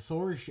fucking like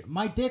sore as shit.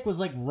 My dick was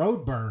like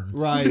road burn.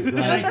 right, And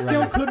I right,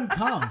 still right. couldn't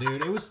come,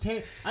 dude. It was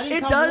I didn't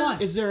It come does-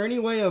 once. Is there any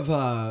way of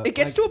It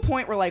gets to a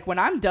point where, like, when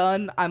I'm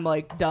done, I'm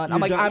like done. I'm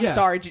You're like, done- I'm yeah.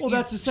 sorry. Well,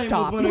 that's the same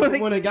stop.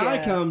 with when a guy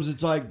Yeah. comes.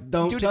 It's like,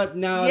 don't Dude, touch. it's-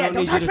 No, yeah, I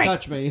don't need you to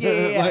touch me.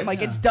 Yeah. I'm like,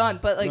 yeah. it's done.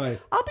 But like, Right.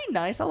 I'll be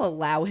nice. I'll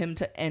allow him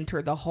to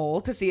enter the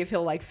hole to see if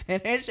he'll like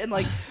finish. And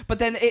like, but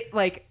then it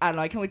like, I don't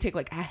know. I can only take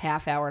like a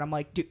half hour, and I'm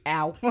like, dude,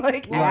 ow,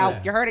 like, ow,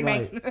 Right. you're hurting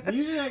me. Right.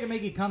 Usually I can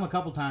make you come a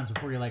couple times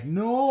before you're like,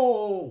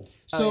 no.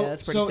 So, yeah,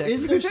 that's pretty so sick.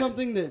 is there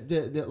something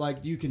that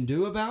like you can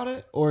do about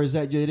it, or is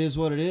that it is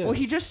what it is? Well,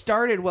 he just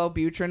started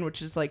Wellbutrin,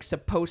 which is like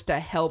supposed to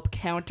help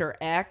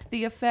counteract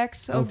the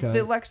effects of Okay.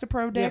 the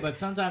Lexapro dick. Yeah, but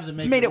sometimes it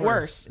makes it's made it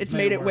worse. It's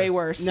made it way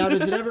worse. Now,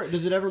 does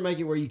it ever make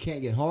it where you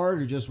can't get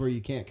hard, or just where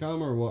you can't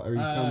come, or what? Or you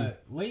come?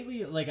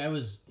 Lately, like I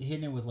was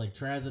hitting it with like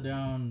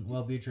Trazodone,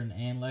 Wellbutrin,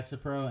 and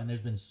Lexapro, and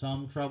there's been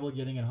some trouble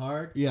getting it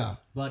hard. Yeah.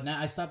 But now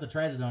I stopped the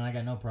Trazodone. I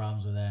got no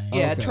problems with that anymore.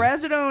 Yeah, Okay.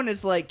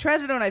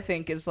 Trazodone I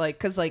think is like,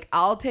 because like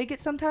I'll take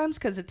it sometimes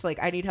because it's like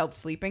I need help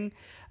sleeping,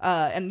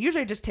 and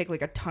usually I just take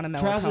like a ton of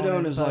melatonin.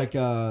 Trazodone is but like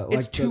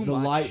it's the too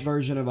much. light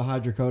version of a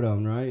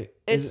hydrocodone, right?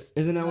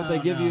 Isn't that what they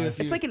give you? No, If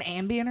you It's like an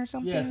Ambien or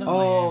something. Yeah, something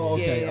oh,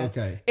 like okay, Yeah.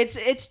 okay.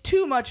 It's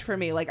too much for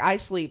me. Like I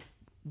sleep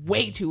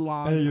way too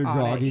long. And you're on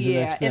groggy it. the Yeah,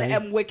 next and day.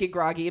 I'm wicked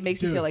groggy. It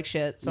makes me Dude, feel like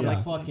shit. So the I'm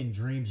like, fucking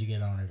dreams you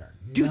get on it are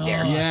dude,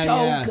 they're nuts.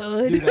 so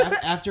good. Dude,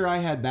 after I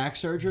had back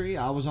surgery,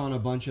 I was on a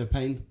bunch of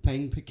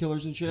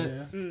painkillers and shit,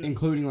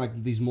 including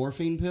like these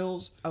morphine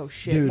pills. oh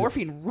shit, Dude.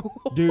 morphine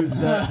rule. Dude,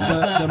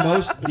 the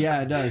most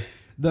it does.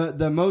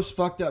 The most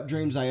fucked up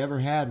dreams I ever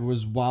had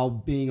was while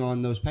being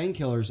on those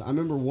painkillers. I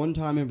remember one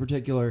time in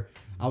particular,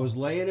 I was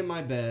laying in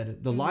my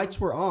bed. The lights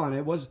were on.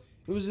 It was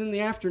in the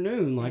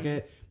afternoon,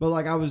 but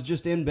like I was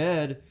just in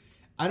bed.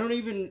 I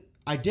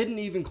didn't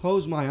even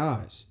close my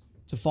eyes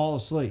to fall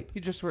asleep.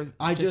 You just were.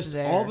 I just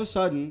there. all of a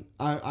sudden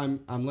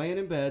I'm laying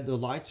in bed, the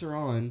lights are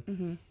on,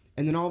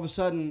 and then all of a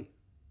sudden,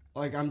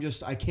 like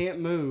I can't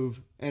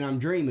move and I'm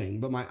dreaming,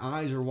 but my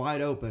eyes are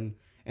wide open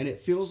and it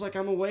feels like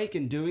I'm awake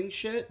and doing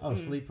shit. Oh,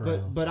 sleep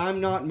paralysis. But I'm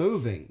not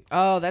moving.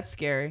 Oh, that's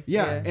scary.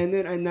 Yeah, and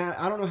that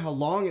I don't know how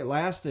long it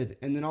lasted,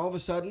 and then all of a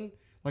sudden,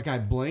 like I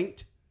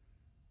blinked,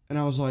 and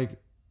I was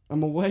like,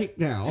 I'm awake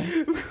now.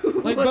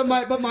 Like,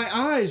 but my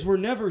eyes were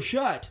never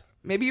shut.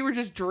 Maybe you were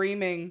just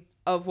dreaming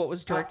of what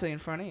was directly in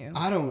front of you.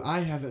 I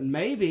haven't.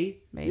 Maybe.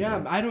 Maybe.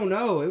 Yeah, I don't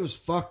know. It was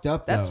fucked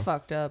up. That's though.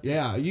 fucked up.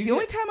 Yeah, The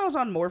only time I was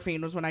on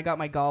morphine was when I got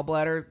my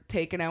gallbladder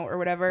taken out or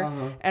whatever,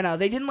 and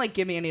they didn't like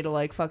give me any to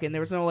like fucking. There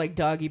was no like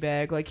doggy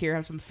bag like here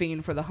have some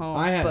fiend for the home.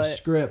 I had but a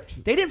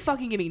script. They didn't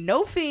fucking give me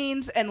no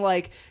fiends and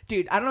like,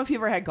 dude, I don't know if you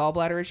ever had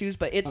gallbladder issues,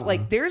 but it's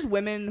like there's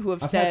women who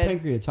have I've said,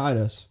 had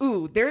pancreatitis.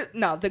 ooh,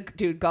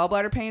 dude,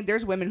 gallbladder pain.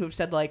 There's women who've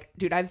said like,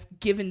 dude, I've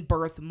given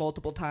birth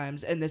multiple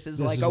times and this is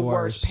like is a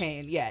worse. worse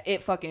pain. Yeah,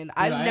 it fucking.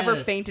 I've I never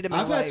had- fainted in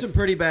my I've life. had some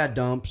pretty bad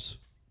dumps.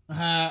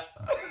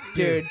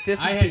 Dude,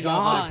 this I is had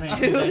beyond. gallbladder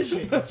pain. That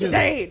shit, dude,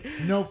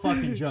 Insane. no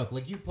fucking joke.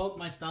 Like you poke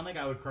my stomach,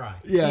 I would cry.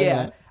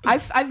 Yeah.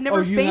 I've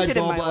never you fainted had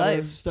in my gallbladder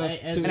life. stuff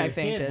As too? And I a kid,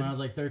 fainted. when I was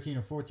like 13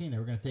 or 14, they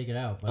were gonna take it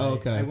out. But Oh,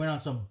 okay. I went on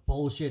some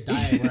bullshit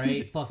diet where I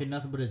ate fucking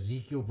nothing but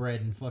Ezekiel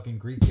bread and fucking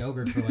Greek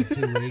yogurt for like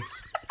 2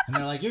 weeks. And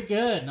they're like, "You're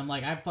good," and I'm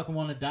like, "I fucking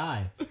want to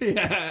die."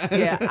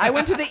 Yeah, I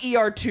went to the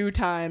ER 2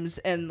 times,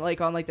 and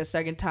like on like the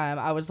second time,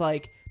 I was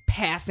like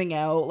passing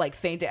out, like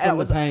fainting. From I the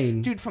was,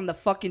 pain. dude, from the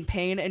fucking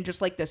pain and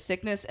just like the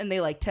sickness. And they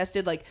like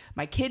tested like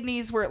my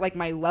kidneys were like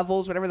my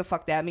levels, whatever the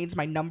fuck that means,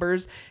 my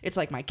numbers. It's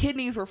like my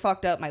kidneys were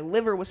fucked up, my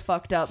liver was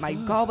fucked up, my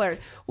gallbladder.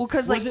 Well,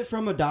 because like Was it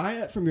from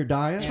from your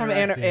diet? from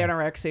Anorexia.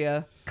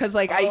 anorexia. Because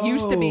like I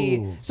used to be,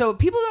 Oh. so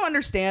people don't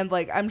understand,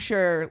 like I'm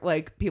sure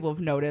like people have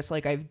noticed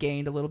like I've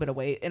gained a little bit of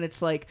weight, and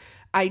it's like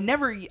I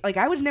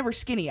was never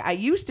skinny. I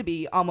used to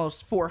be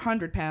almost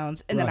 400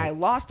 pounds, and then Right. I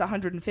lost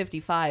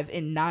 155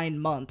 in 9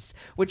 months,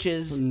 which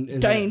is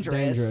Is that dangerous.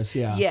 dangerous,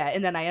 yeah. Yeah,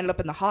 and then I ended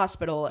up in the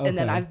hospital, and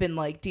then Okay. I've been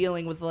like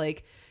dealing with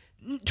like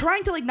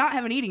trying to like not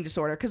have an eating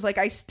disorder, because like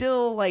I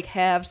still like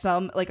have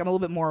some, like I'm a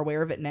little bit more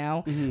aware of it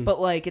now, Mm-hmm. but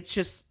like it's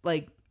just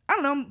like I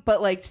don't know,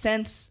 but like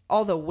since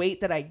all the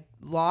weight that I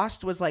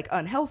lost was like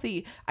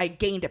unhealthy, I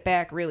gained it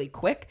back really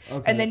quick.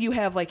 Okay. And then you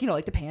have like, you know,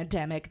 like the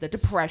pandemic, the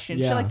depression,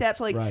 shit like that.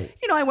 So like, right.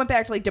 you know, I went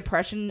back to like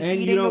depression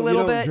And eating a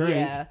little bit. drink.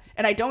 Yeah.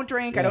 And I don't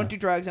drink. I Yeah. don't do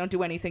drugs. I don't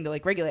do anything to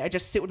like regulate. I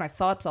just sit with my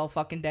thoughts all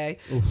fucking day.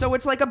 Oof. So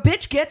it's like a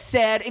bitch gets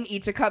sad and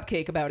eats a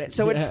cupcake about it.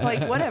 So it's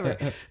like whatever.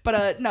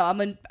 But no,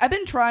 I've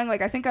been trying.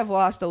 Like I think I've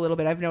lost a little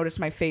bit. I've noticed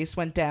my face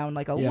went down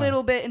like a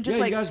little bit, and just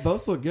like you guys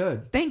both look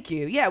good. Thank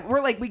you. Yeah,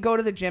 we're like we go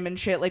to the gym and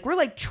shit. Like we're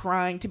like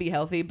trying to be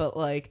healthy, but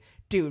like.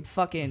 Dude,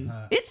 fucking,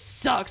 it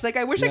sucks. Like,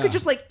 I wish I could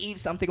just, like, eat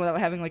something without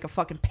having, like, a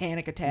fucking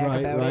panic attack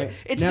about it.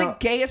 It's now, the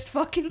gayest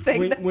fucking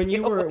thing when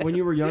you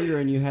were younger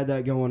and you had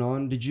that going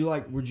on, would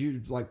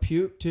you,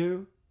 puke,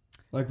 too?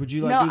 Like, would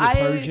you, do the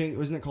purging?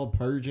 Wasn't it called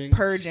purging?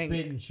 Purging.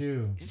 Spit and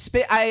chew.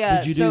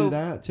 Did you do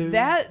that, too?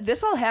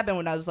 This all happened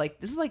when I was, like,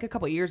 this is, like, a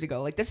couple years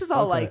ago. Like, this is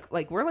all, like,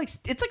 we're, like,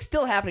 it's, like,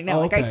 still happening now.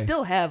 Like, I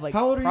still have, like,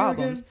 how old are problems.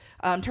 You again?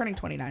 I'm turning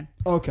 29.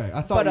 Okay.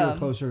 I thought you were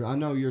closer. I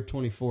know you're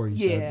 24,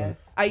 you said.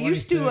 But I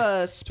used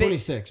to spit.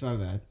 26, my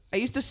bad. I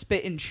used to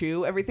spit and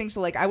chew everything.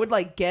 So, like, I would,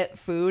 like, get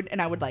food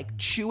and I would, like,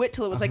 chew it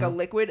till it was, like, a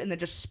liquid and then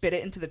just spit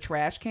it into the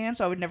trash can.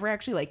 So I would never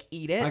actually, like,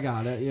 eat it. I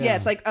got it, yeah. Yeah,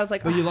 it's like, I was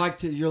like... But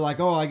you're like,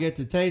 oh, I get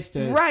to taste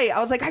it. Right. I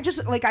was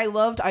like, I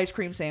loved ice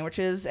cream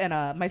sandwiches. And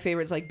my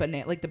favorite is, like,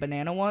 the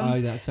banana ones.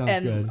 Oh, that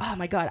sounds good. Oh,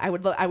 my God.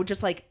 I would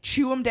just, like,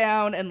 chew them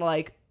down and,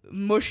 like...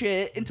 mush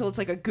it until it's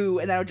like a goo,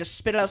 and then I would just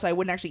spit it out so I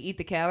wouldn't actually eat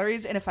the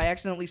calories. And if I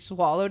accidentally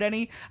swallowed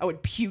any, I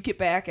would puke it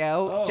back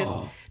out.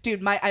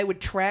 Dude, I would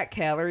track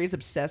calories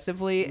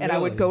obsessively, and I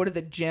would go to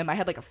the gym. I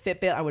had like a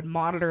Fitbit. I would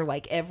monitor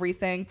like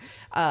everything.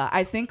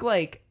 I think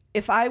like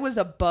if I was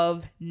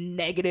above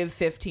negative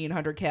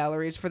 1,500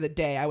 calories for the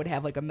day, I would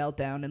have like a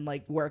meltdown and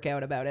like work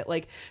out about it.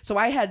 Like, so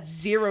I had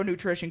zero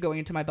nutrition going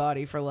into my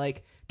body for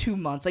like 2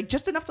 months, like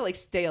just enough to like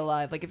stay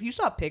alive. Like if you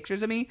saw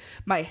pictures of me,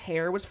 my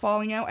hair was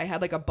falling out. I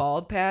had like a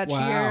bald patch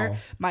here.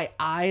 My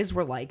eyes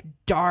were like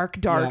dark.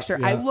 So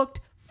I looked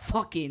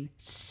fucking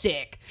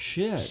sick.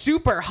 Shit.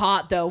 Super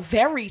hot though,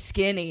 very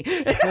skinny.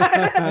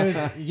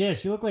 Yeah,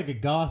 she looked like a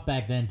goth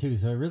back then too,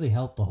 so it really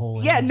helped the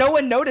whole Yeah, image. No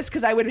one noticed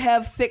because I would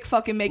have thick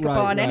fucking makeup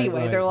on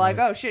anyway. They're like,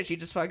 oh shit, she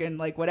just fucking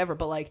like whatever.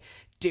 But like,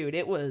 dude,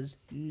 it was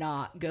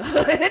not good.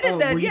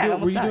 Were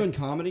you doing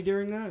comedy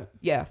during that?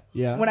 Yeah.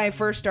 When I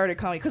first started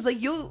comedy, because like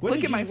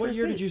look at my first. What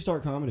year did you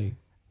start comedy?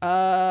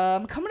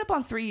 I'm coming up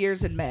on 3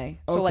 years in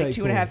May. So like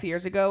 2.5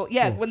 years ago.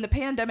 Yeah, when the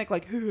pandemic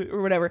like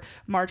or whatever,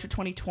 March of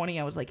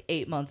 2020, I was like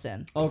 8 months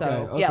in.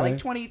 Yeah, like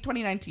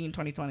 2019,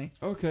 2020.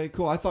 Okay,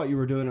 cool. I thought you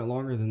were doing it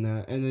longer than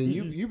that. And then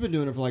you've been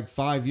doing it for like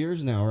 5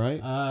 years now,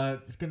 right?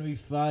 It's going to be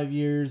 5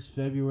 years,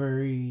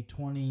 February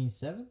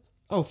 27th.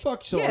 Oh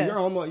fuck! So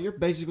you're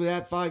basically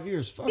at 5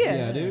 years. Fuck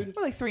yeah, dude.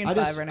 We're like 3 and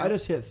 5 right now. I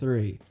just hit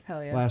 3.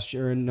 Hell yeah! Last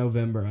year in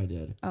November I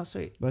did. Oh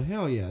sweet. But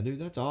hell yeah, dude,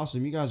 that's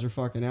awesome. You guys are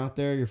fucking out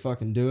there. You're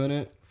fucking doing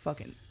it.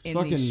 Fucking in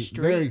fucking these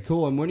streets. Very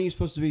cool. And when are you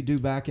supposed to be due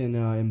back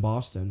in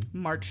Boston?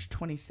 March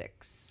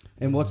 26th.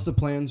 And what's the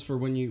plans for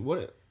when you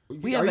what?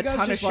 We have a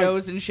ton of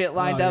shows and shit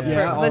lined up.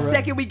 Yeah, for the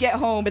second we get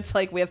home, it's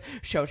like we have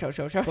show.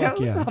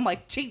 Yeah. I'm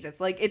like, Jesus,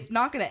 like it's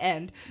not gonna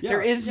end.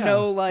 There is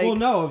no like. Well,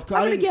 no, I'm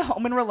gonna get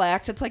home and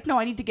relax. It's like, no,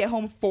 I need to get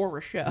home for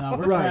a show. No,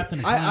 we're trapped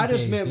in a I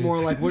just cage, meant dude. more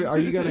like, what are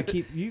you gonna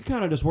keep? You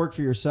kind of just work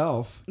for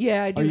yourself.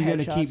 Yeah, I do. Are you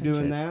gonna headshots keep and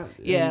doing shit. that?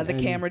 Yeah, the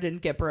camera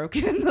didn't get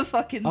broken in the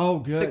fucking. Oh,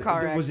 good. The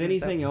car Was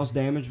accident, anything else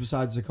damaged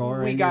besides the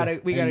car? We gotta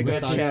go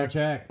besides-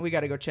 check. We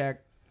gotta go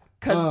check.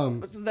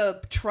 Cause the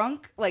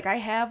trunk, like I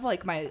have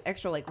like my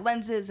extra like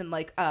lenses and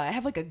like I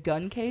have like a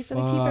gun case and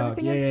I keep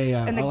everything in.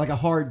 Yeah. And like a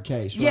hard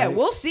case. Right? Yeah,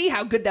 we'll see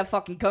how good that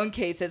fucking gun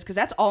case is because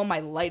that's all my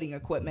lighting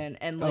equipment.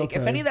 And like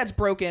if any of that's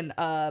broken,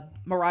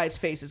 Mariah's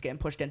face is getting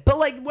pushed in. But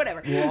like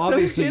whatever. Well,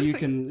 obviously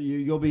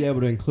you'll be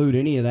able to include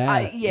any of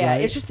that. Yeah,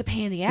 right? it's just the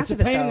pain in the ass.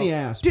 It's a pain in the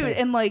ass, dude.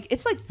 And like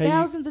it's like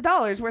thousands of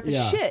dollars worth of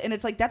Yeah. shit, and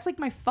it's like that's like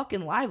my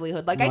fucking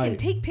livelihood. Like I can Right.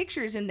 take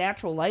pictures in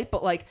natural light,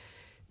 but like.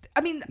 I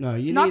mean, No,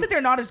 you not need- that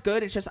they're not as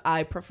good. It's just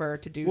I prefer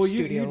to do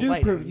studio you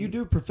lighting. you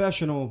do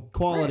professional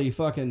quality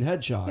fucking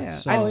headshots. Yeah.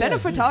 So. I've been a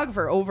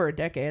photographer over a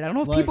decade. I don't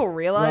know if people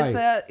realize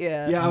right. that.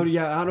 Yeah.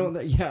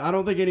 I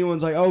don't think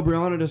anyone's like, oh,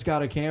 Brianna just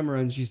got a camera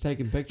and she's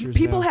taking pictures.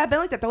 People now. have been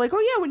like that. They're like,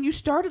 oh yeah, when you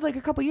started like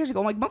a couple years ago.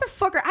 I'm like,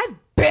 motherfucker, I've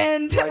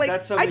been to, Right, like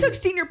that's I something- took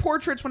senior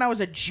portraits when I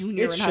was a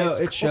junior in high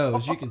school. It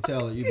shows. You can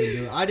tell that you've been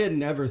doing. I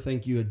didn't ever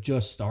think you had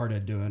just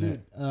started doing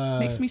it.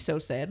 Makes me so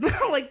sad.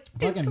 Like,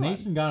 dude, Fucking come on.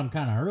 Mason got him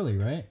kind of early,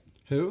 right?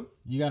 Who?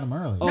 You got him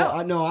early.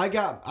 Oh, I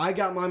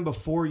got mine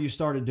before you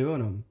started doing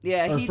them.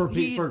 Yeah,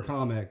 for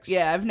comics.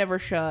 Yeah, I've never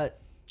shot.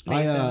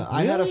 Mason.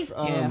 I had Yeah. a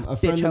friend of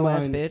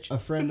Bitch-o-ass mine. bitch. A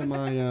friend of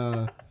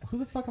mine. Who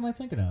the fuck am I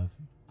thinking of?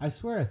 I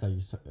swear I thought you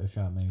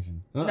shot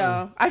Mason.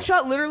 No, I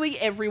shot literally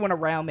everyone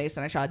around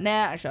Mason. I shot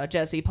Nat, I shot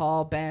Jesse,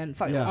 Paul, Ben,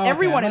 Yeah.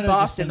 everyone Okay, in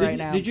Boston right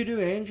now. Did you do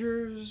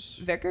Andrews?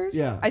 Vickers?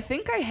 Yeah. I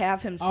think I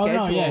have him Oh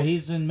scheduled. no, yeah,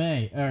 he's in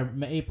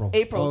April.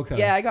 April. Okay.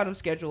 Yeah, I got him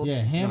scheduled.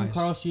 Yeah, him, Nice.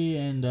 Carl Shee,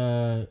 and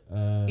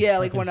Yeah,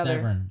 like fucking one other.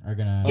 Severin are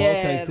gonna. Yeah,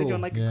 okay, they're cool.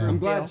 doing like a Yeah. group I'm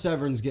glad deal.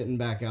 Severin's getting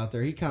back out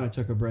there. He kind of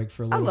took a break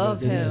for a little bit. love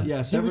didn't him. he? Yeah, Yeah,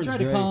 we Severin's tried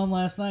to great. call him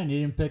last night and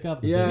he didn't pick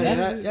up. Yeah,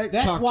 that's,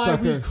 that why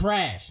we cocksucker.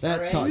 crashed. That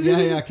alright? co-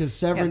 yeah, because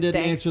Severin Yeah,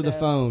 didn't thanks, answer the Sev.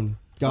 phone.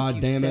 God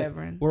you, damn it.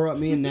 Severin. We're up.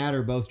 Me and Nat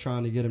are both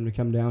trying to get him to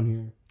come down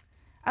here.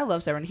 I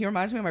love Severin. He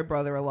reminds me of my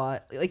brother a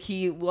lot. Like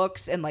he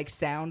looks and like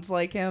sounds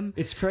like him.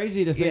 It's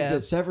crazy to think Yeah.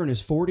 that Severin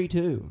is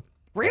 42.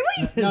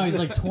 Really? No, he's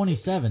like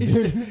 27,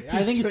 dude.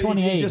 I think he's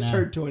 28 He just now.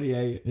 turned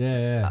 28.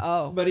 Yeah.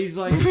 Oh. But he's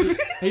like,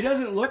 he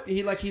doesn't look.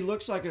 He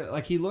looks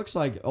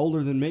like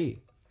older than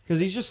me because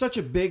he's just such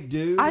a big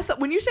dude. I thought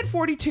when you said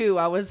 42,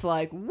 I was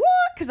like, what?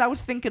 Because I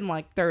was thinking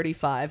like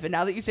 35, and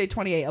now that you say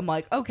 28, I'm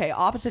like, okay,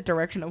 opposite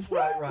direction of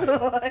Right.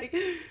 like,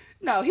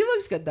 no, he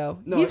looks good though.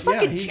 No, he's yeah,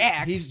 fucking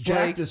jacked. He's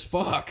jacked Like, as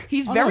fuck.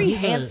 he's Oh, very no,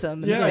 he's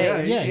handsome. in yeah, his yeah,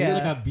 face. Yeah, Yeah. he's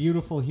like a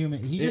beautiful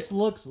human. He just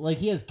looks like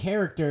he has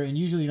character, and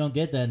usually you don't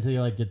get that until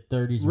you're like your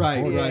 30s. Right,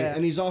 or 40s. right, Yeah.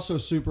 and he's also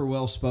super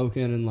well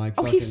spoken and like.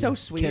 Oh, he's fucking so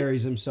sweet.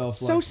 Carries himself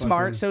so like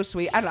smart, fucking- so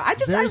sweet. I don't know. I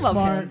Very love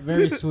smart, him.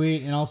 very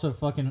sweet, and also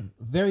fucking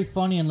very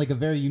funny in like a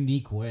very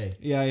unique way.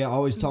 Yeah,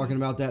 always talking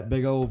about that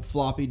big old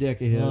floppy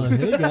dick of his. Well,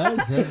 hey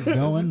guys, how's it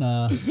going?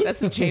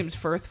 That's the James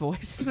Firth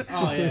voice.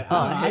 Oh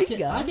yeah,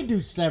 hey, I could do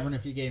Severin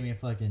if you gave me a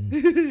fucking.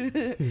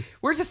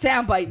 Where's the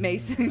soundbite,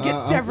 Mason? Get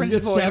Severin's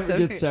get voice.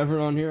 Get Severin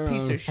on here.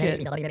 Piece of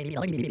shit.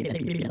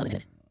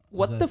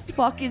 What the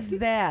fuck is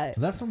that?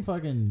 Is that from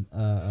fucking?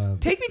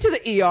 Take me to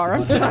the ER.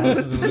 I'm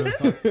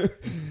done.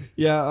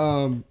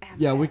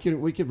 Yeah, we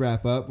could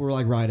wrap up. We're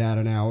like right at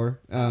an hour.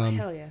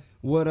 Hell yeah.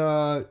 What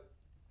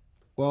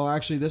well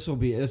actually this will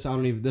be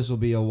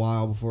a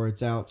while before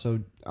it's out, so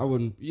I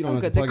wouldn't you don't Oh,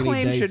 have good. to The plug any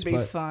claim dates, should be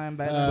but, fine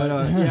by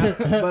then.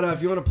 but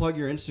if you want to plug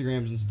your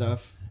Instagrams and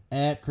stuff.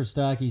 At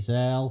Christaki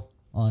Sal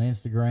on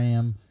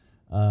Instagram.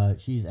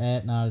 She's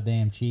at Not a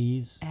Damn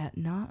Cheese. At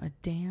not a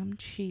damn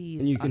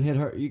cheese. And you can hit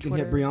her. You can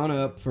hit Twitter. Brianna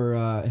up for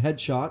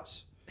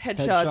headshots.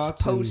 Headshots, and-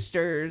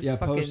 posters, yeah,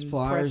 fucking post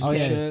flyers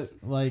press and kits.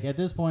 shit. Like at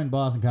this point in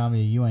Boston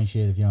comedy, you ain't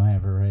shit if you don't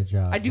have her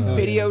headshot. I do so-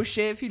 video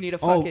shit if you need a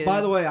Oh, fucking. by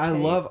the way, I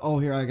tape. love. Oh,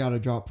 here I got a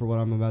drop for what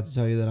I'm about to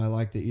tell you that I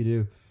like that you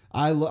do.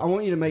 I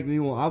want you to make me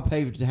one. I'll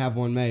pay to have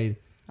one made.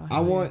 I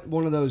want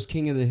one of those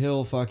King of the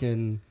Hill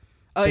fucking.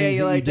 Oh yeah, things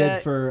you that like you did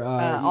that for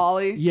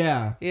Ollie?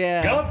 Yeah.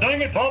 Yeah. God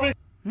dang it, Bobby!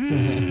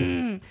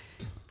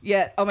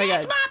 Yeah. Oh my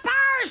god. my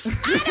purse.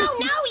 I don't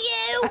know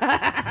you.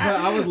 Yeah,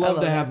 I would love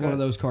love to have that one of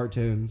those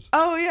cartoons.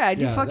 Oh yeah, I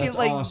do Yeah, fucking that's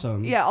like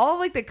awesome. yeah, all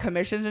like the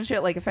commissions and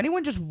shit. Like if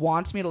anyone just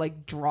wants me to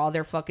like draw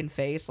their fucking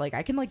face, like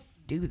I can like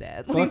do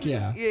that. Like, Fuck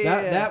yeah.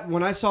 yeah. That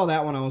when I saw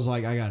that one, I was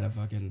like, I gotta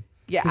fucking.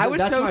 Yeah, 'cause I was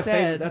that's so my sad.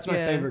 Favorite, that's my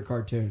Yeah. favorite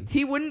cartoon.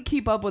 He wouldn't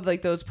keep up with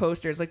like those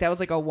posters. Like that was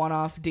like a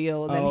one-off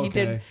deal. And then Oh, he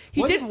okay.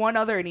 did Was it- one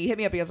other, and he hit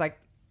me up. He was like,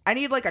 "I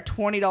need like a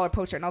 $20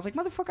 poster," and I was like,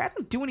 "Motherfucker, I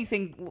don't do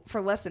anything for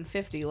less than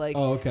 50." Like,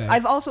 Oh, okay.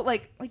 I've also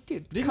like,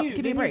 dude, give me a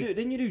didn't break.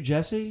 didn't you do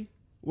Jesse?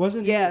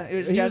 Wasn't he? Yeah, it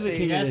was he Jesse. Was a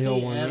King of the Jesse,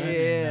 Hill one, Evan, right?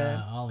 Yeah.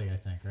 and Ollie, I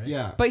think, right?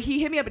 Yeah. But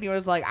he hit me up and he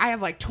was like, I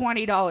have like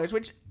 $20,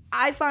 which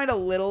I find a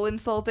little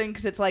insulting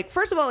because it's like,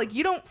 first of all, like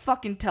you don't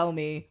fucking tell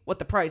me what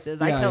the price is.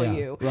 I Yeah, tell yeah.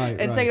 you. Right, And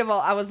right. second of all,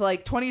 I was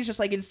like, 20 is just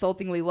like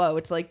insultingly low.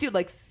 It's like, dude,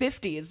 like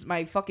 50 is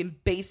my fucking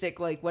basic,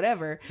 like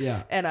whatever.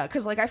 Yeah. And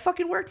cause like I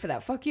fucking worked for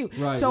that. Fuck you.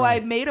 Right, So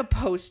right. I made a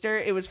poster.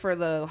 It was for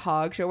the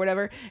hog show, or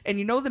whatever. And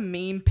you know the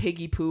meme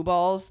Piggy Poo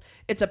balls?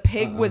 It's a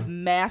pig with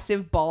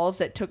massive balls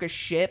that took a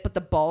shit, but the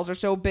balls are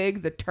so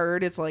big, the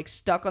turd is like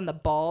stuck on the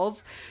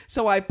balls.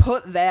 So I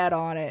put that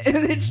on it.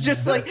 And it's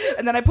just like,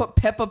 and then I put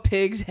Peppa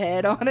Pig's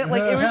head on it.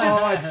 Like it was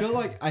just. Oh, I feel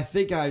like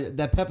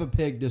that Peppa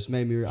Pig just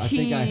made me. I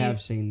think I have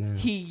seen that.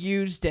 He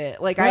used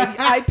it. Like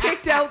I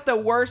picked out the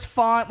worst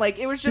font. Like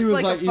it was just He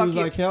was like a fucking. he was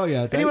like, hell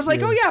yeah. and he was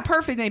like, "Oh yeah,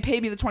 perfect." And they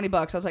paid me the $20.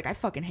 I was like, "I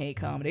fucking hate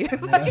comedy."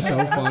 That's so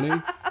funny.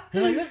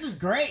 You're like, this is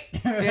great.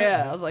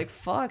 Yeah, I was like,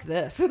 "Fuck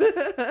this."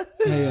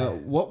 Hey,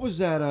 what was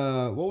that?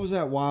 What was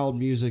that wild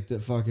music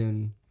that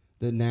fucking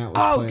that Nat was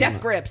Oh, playing?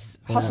 Death Grips,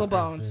 Hustle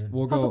Bones,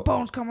 We'll Hustle go.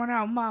 Bones coming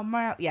out my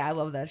mouth. Yeah, I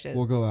love that shit.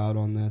 We'll go out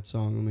on that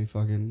song. Let me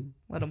fucking.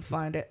 Let them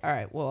find it. All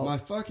right. Well, My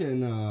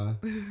fucking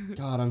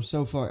God, I'm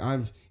so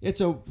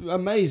It's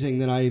amazing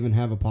that I even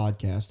have a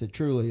podcast. It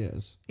truly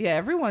is. yeah.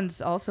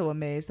 Everyone's also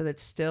amazed that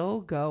it's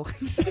still going.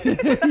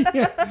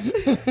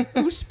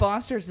 Who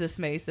sponsors this,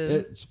 Mason?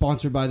 It's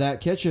sponsored by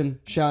That Kitchen.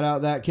 Shout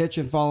out That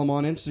Kitchen. Follow them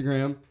on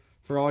Instagram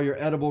for all your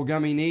edible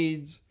gummy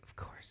needs. Of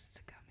course, it's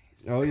a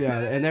gummies. Oh yeah,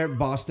 and they're a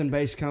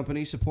Boston-based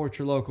company. Support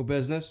your local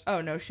business.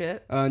 Oh no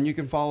shit. And you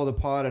can follow the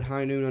pod at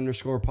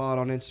highnoon_pod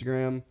on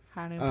Instagram.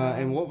 High Noon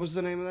And Pod. what was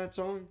the name of that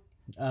song?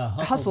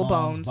 Hustle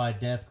Bones by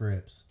Death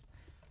Grips.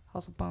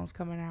 Hustle Bones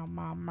coming out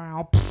my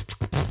mouth.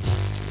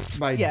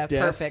 By Yeah,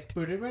 Death perfect.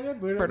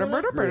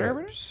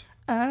 Grips.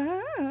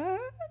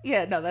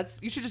 Yeah, no,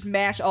 you should just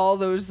mash all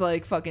those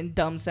like fucking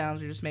dumb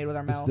sounds we just made with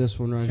our It's mouth. this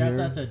one right Shouts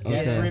here. out to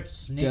Death Grips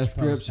Snitch Death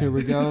Grips, posting. here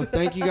we go.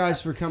 Thank you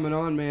guys for coming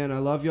on, man. I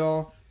love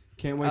y'all.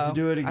 Can't wait to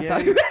do it I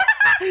thought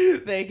again.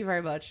 Thank you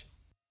very much.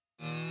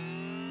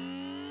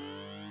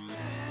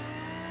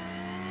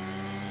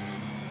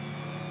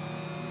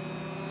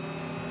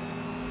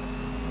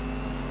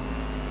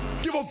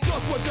 Give a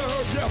fuck what you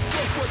heard, yeah,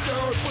 fuck what you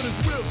heard. For this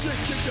real shit,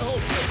 kick your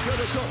whole clip to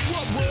the cup.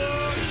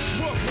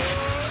 What?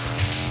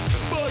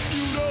 But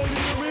you don't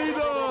hear me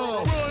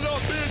though. Run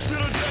up into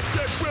the deck,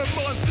 that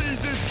grandma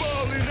Steez is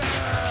falling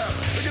out.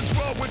 They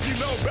control what you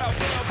know about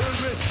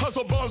bubbling.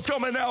 Hustle bones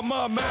coming out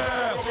my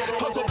mouth.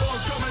 Hustle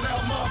bones coming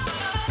out my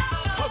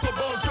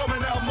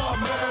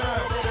mouth.